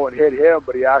over to go and hit him,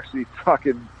 but he actually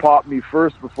fucking popped me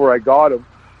first before I got him.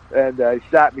 And he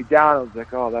sat me down. I was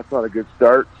like, "Oh, that's not a good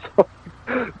start." So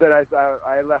then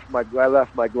I left my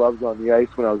gloves on the ice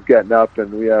when I was getting up,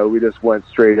 and we just went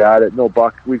straight at it. No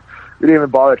buck. We didn't even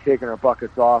bother taking our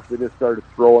buckets off. We just started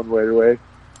throwing right away.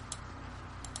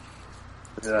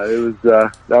 Yeah, it was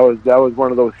that was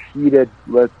one of those heated.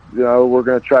 We're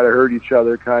going to try to hurt each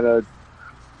other kind of.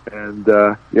 And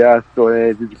yeah, so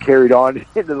it carried on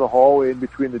into the hallway in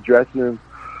between the dressing room.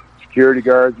 Security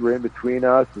guards were in between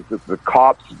us. The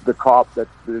cops that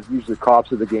there's usually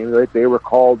cops at the game, right? They were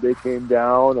called. They came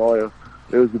down. Oh,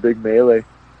 it was a big melee.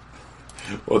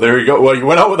 Well, there you go. Well, you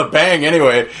went out with a bang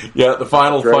anyway. Yeah, the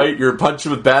final fight, you're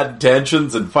punching with bad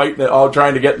intentions and fighting, all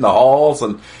trying to get in the halls.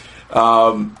 And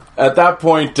at that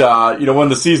point, when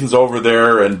the season's over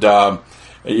there, and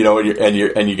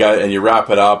you wrap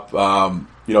it up.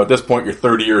 At this point, you're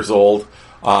 30 years old.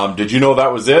 Did you know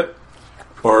that was it,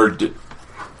 or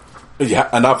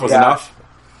enough was enough?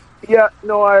 Yeah,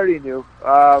 no, I already knew.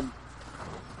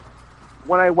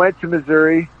 When I went to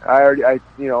Missouri, I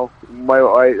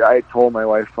told my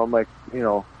wife, I'm like,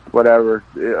 whatever,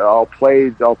 I'll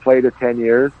play to 10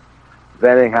 years. if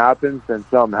anything happens, then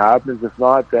something happens. If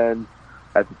not, then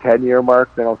at the 10-year mark,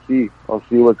 then I'll see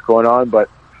what's going on. But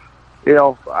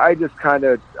I just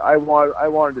I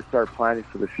wanted to start planning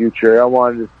for the future. I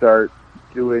wanted to start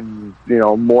doing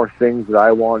more things that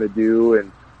I want to do,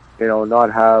 and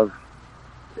not have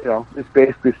just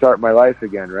basically start my life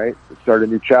again, right? Start a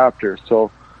new chapter.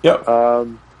 So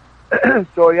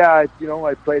so yeah, I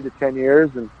played the 10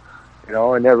 years, and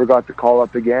I never got to call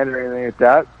up again or anything like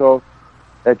that. So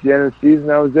at the end of the season,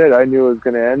 that was it. I knew it was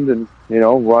going to end, and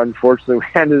unfortunately, we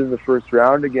ended in the first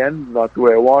round again. Not the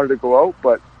way I wanted to go out,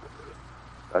 but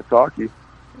that's hockey.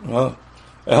 Well,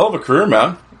 a hell of a career,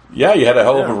 man. Yeah, you had a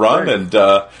hell of a run, and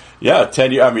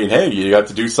 10 years. I mean, hey, you got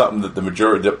to do something that the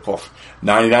majority,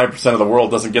 99% of the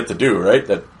world doesn't get to do, right?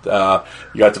 That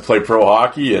you got to play pro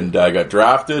hockey, and got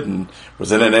drafted, and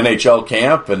was in an NHL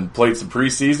camp, and played some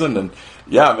preseason, and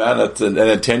yeah, man, and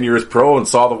then 10 years pro, and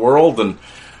saw the world, and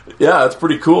yeah, it's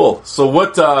pretty cool. So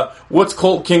what's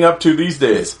Colt King up to these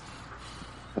days?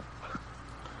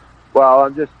 Well,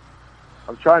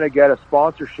 I'm trying to get a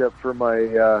sponsorship for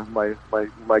my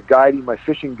my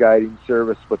fishing guiding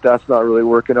service, but that's not really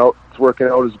working out. It's working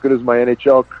out as good as my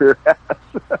NHL career has.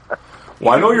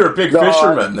 Well, I know you're a big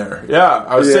fisherman there. Yeah,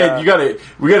 I was saying we got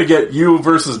to get you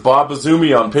versus Bob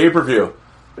Azumi on pay-per-view.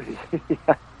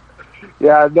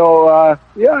 I know.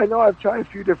 I've tried a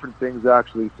few different things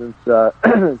actually since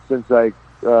since I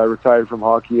retired from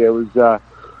hockey. I was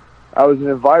an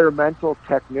environmental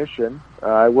technician.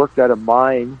 I worked at a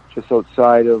mine just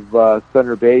outside of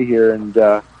Thunder Bay here, and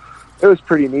it was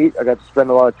pretty neat. I got to spend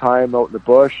a lot of time out in the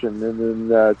bush, and then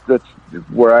that's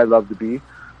where I love to be.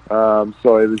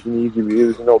 So it was a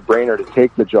no-brainer to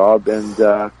take the job, and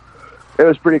it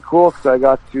was pretty cool because I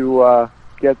got to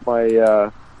get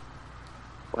my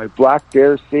black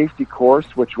bear safety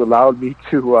course, which allowed me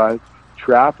to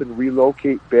trap and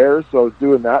relocate bears. So I was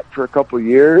doing that for a couple of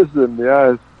years, and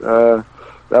that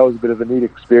was a bit of a neat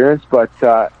experience. But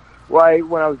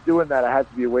when I was doing that, I had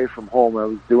to be away from home. I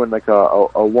was doing like a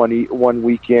 1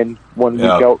 week in, 1 week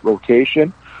out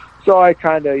rotation. So I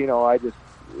kind of, I just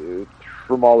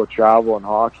from all the travel and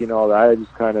hockey and all that, I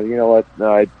just kind of,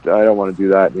 I don't want to do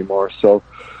that anymore. So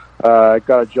I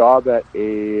got a job at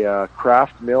a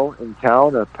craft mill in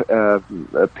town,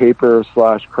 a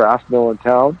paper/craft mill in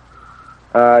town.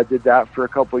 I did that for a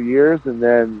couple of years, and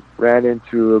then ran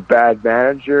into a bad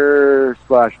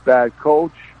manager/bad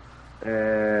coach,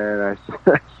 and I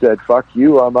said, "Fuck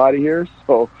you, I'm out of here."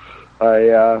 So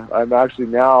I'm actually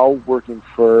now working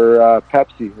for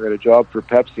Pepsi. I got a job for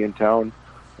Pepsi in town,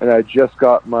 and I just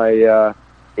got my A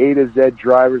to Z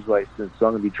driver's license, so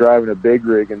I'm going to be driving a big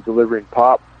rig and delivering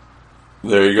pop.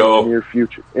 There you go. In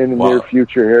the near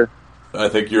future here. I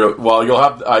think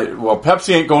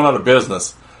Pepsi ain't going out of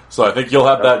business. So I think you'll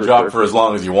have that job for as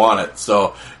long as you want it.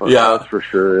 So, yeah. That's for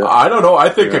sure. Yeah. I don't know. I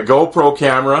think a GoPro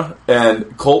camera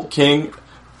and Colt King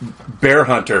bear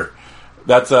hunter,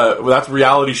 that's a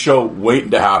reality show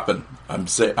waiting to happen. I'm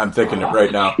thinking it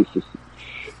right now. Jesus.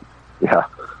 Yeah.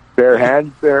 Bear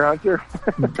hunter?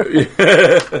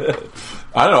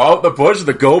 I don't know, out in the bush,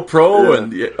 the GoPro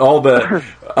and all the,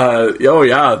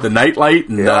 the nightlight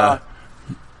and,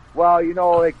 Well,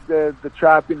 like the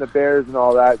trapping the bears and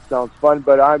all that sounds fun,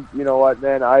 but I'm, you know what,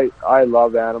 man, I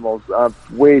love animals. I'm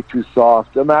way too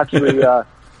soft. I'm actually,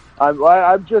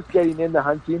 I'm just getting into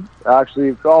hunting.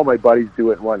 Actually, all my buddies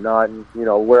do it and whatnot, and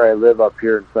where I live up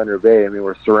here in Thunder Bay, I mean,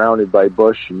 we're surrounded by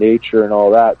bush and nature and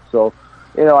all that. So,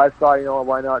 I thought,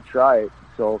 why not try it?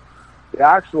 So, the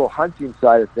actual hunting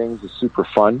side of things is super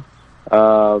fun,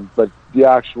 but the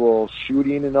actual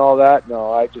shooting and all that,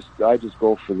 no, I just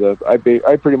go for I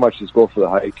pretty much just go for the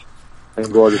hike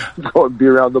and go and be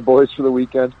around the boys for the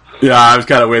weekend. Yeah, I was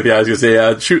kind of with you. I was going to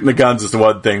say, shooting the guns is the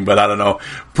one thing, but I don't know.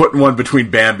 Putting one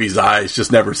between Bambi's eyes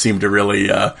just never seemed to really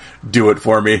do it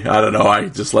for me. I don't know. I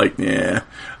just I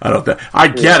don't think. I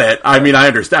get it. I mean, I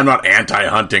understand. I'm not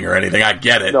anti-hunting or anything. I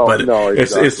get it.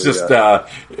 It's just,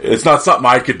 it's not something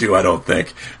I could do, I don't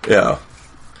think. Yeah.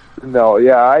 No,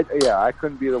 I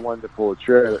couldn't be the one to pull a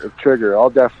trigger. I'll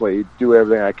definitely do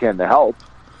everything I can to help.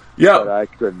 Yeah, but I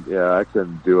couldn't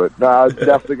do it. No, I was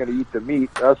definitely going to eat the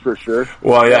meat. That's for sure.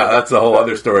 Well, yeah, that's a whole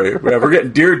other story. We're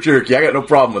getting deer jerky. I got no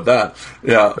problem with that.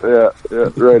 Yeah,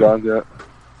 right on. Yeah.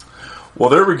 Well,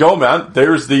 there we go, man.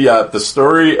 There's the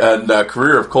story and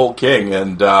career of Colt King,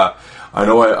 and I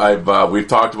know we've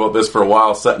talked about this for a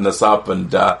while, setting this up,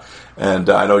 and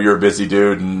I know you're a busy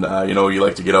dude, and you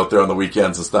like to get out there on the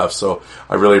weekends and stuff. So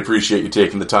I really appreciate you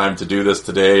taking the time to do this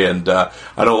today, and I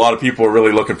know a lot of people are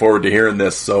really looking forward to hearing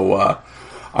this. So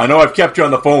I know I've kept you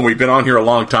on the phone. We've been on here a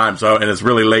long time, and it's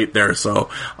really late there. So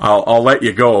I'll let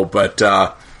you go, but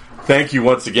thank you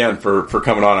once again for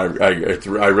coming on. I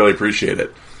really appreciate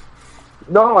it.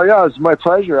 No, yeah, it was my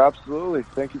pleasure. Absolutely.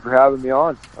 Thank you for having me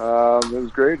on. It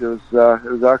was great. It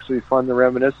was actually fun to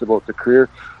reminisce about the career.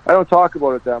 I don't talk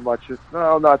about it that much.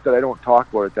 Not that I don't talk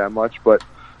about it that much, but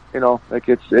like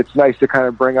it's nice to kind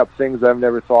of bring up things I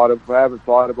haven't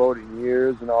thought about in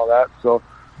years and all that. So,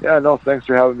 yeah, no, thanks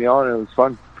for having me on. It was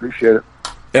fun. Appreciate it.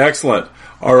 Excellent.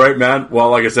 All right, man. Well,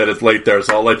 like I said, it's late there,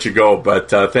 so I'll let you go. But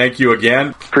thank you again.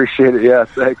 Appreciate it. Yeah,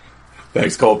 thanks.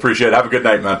 Thanks, Cole. Appreciate it. Have a good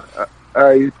night, man. All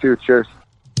right, you too. Cheers.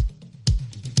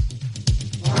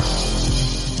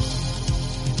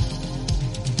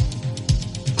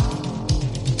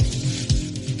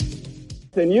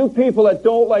 And you people that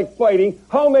don't like fighting,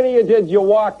 how many of you did you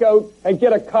walk out and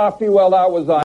get a coffee while that was on?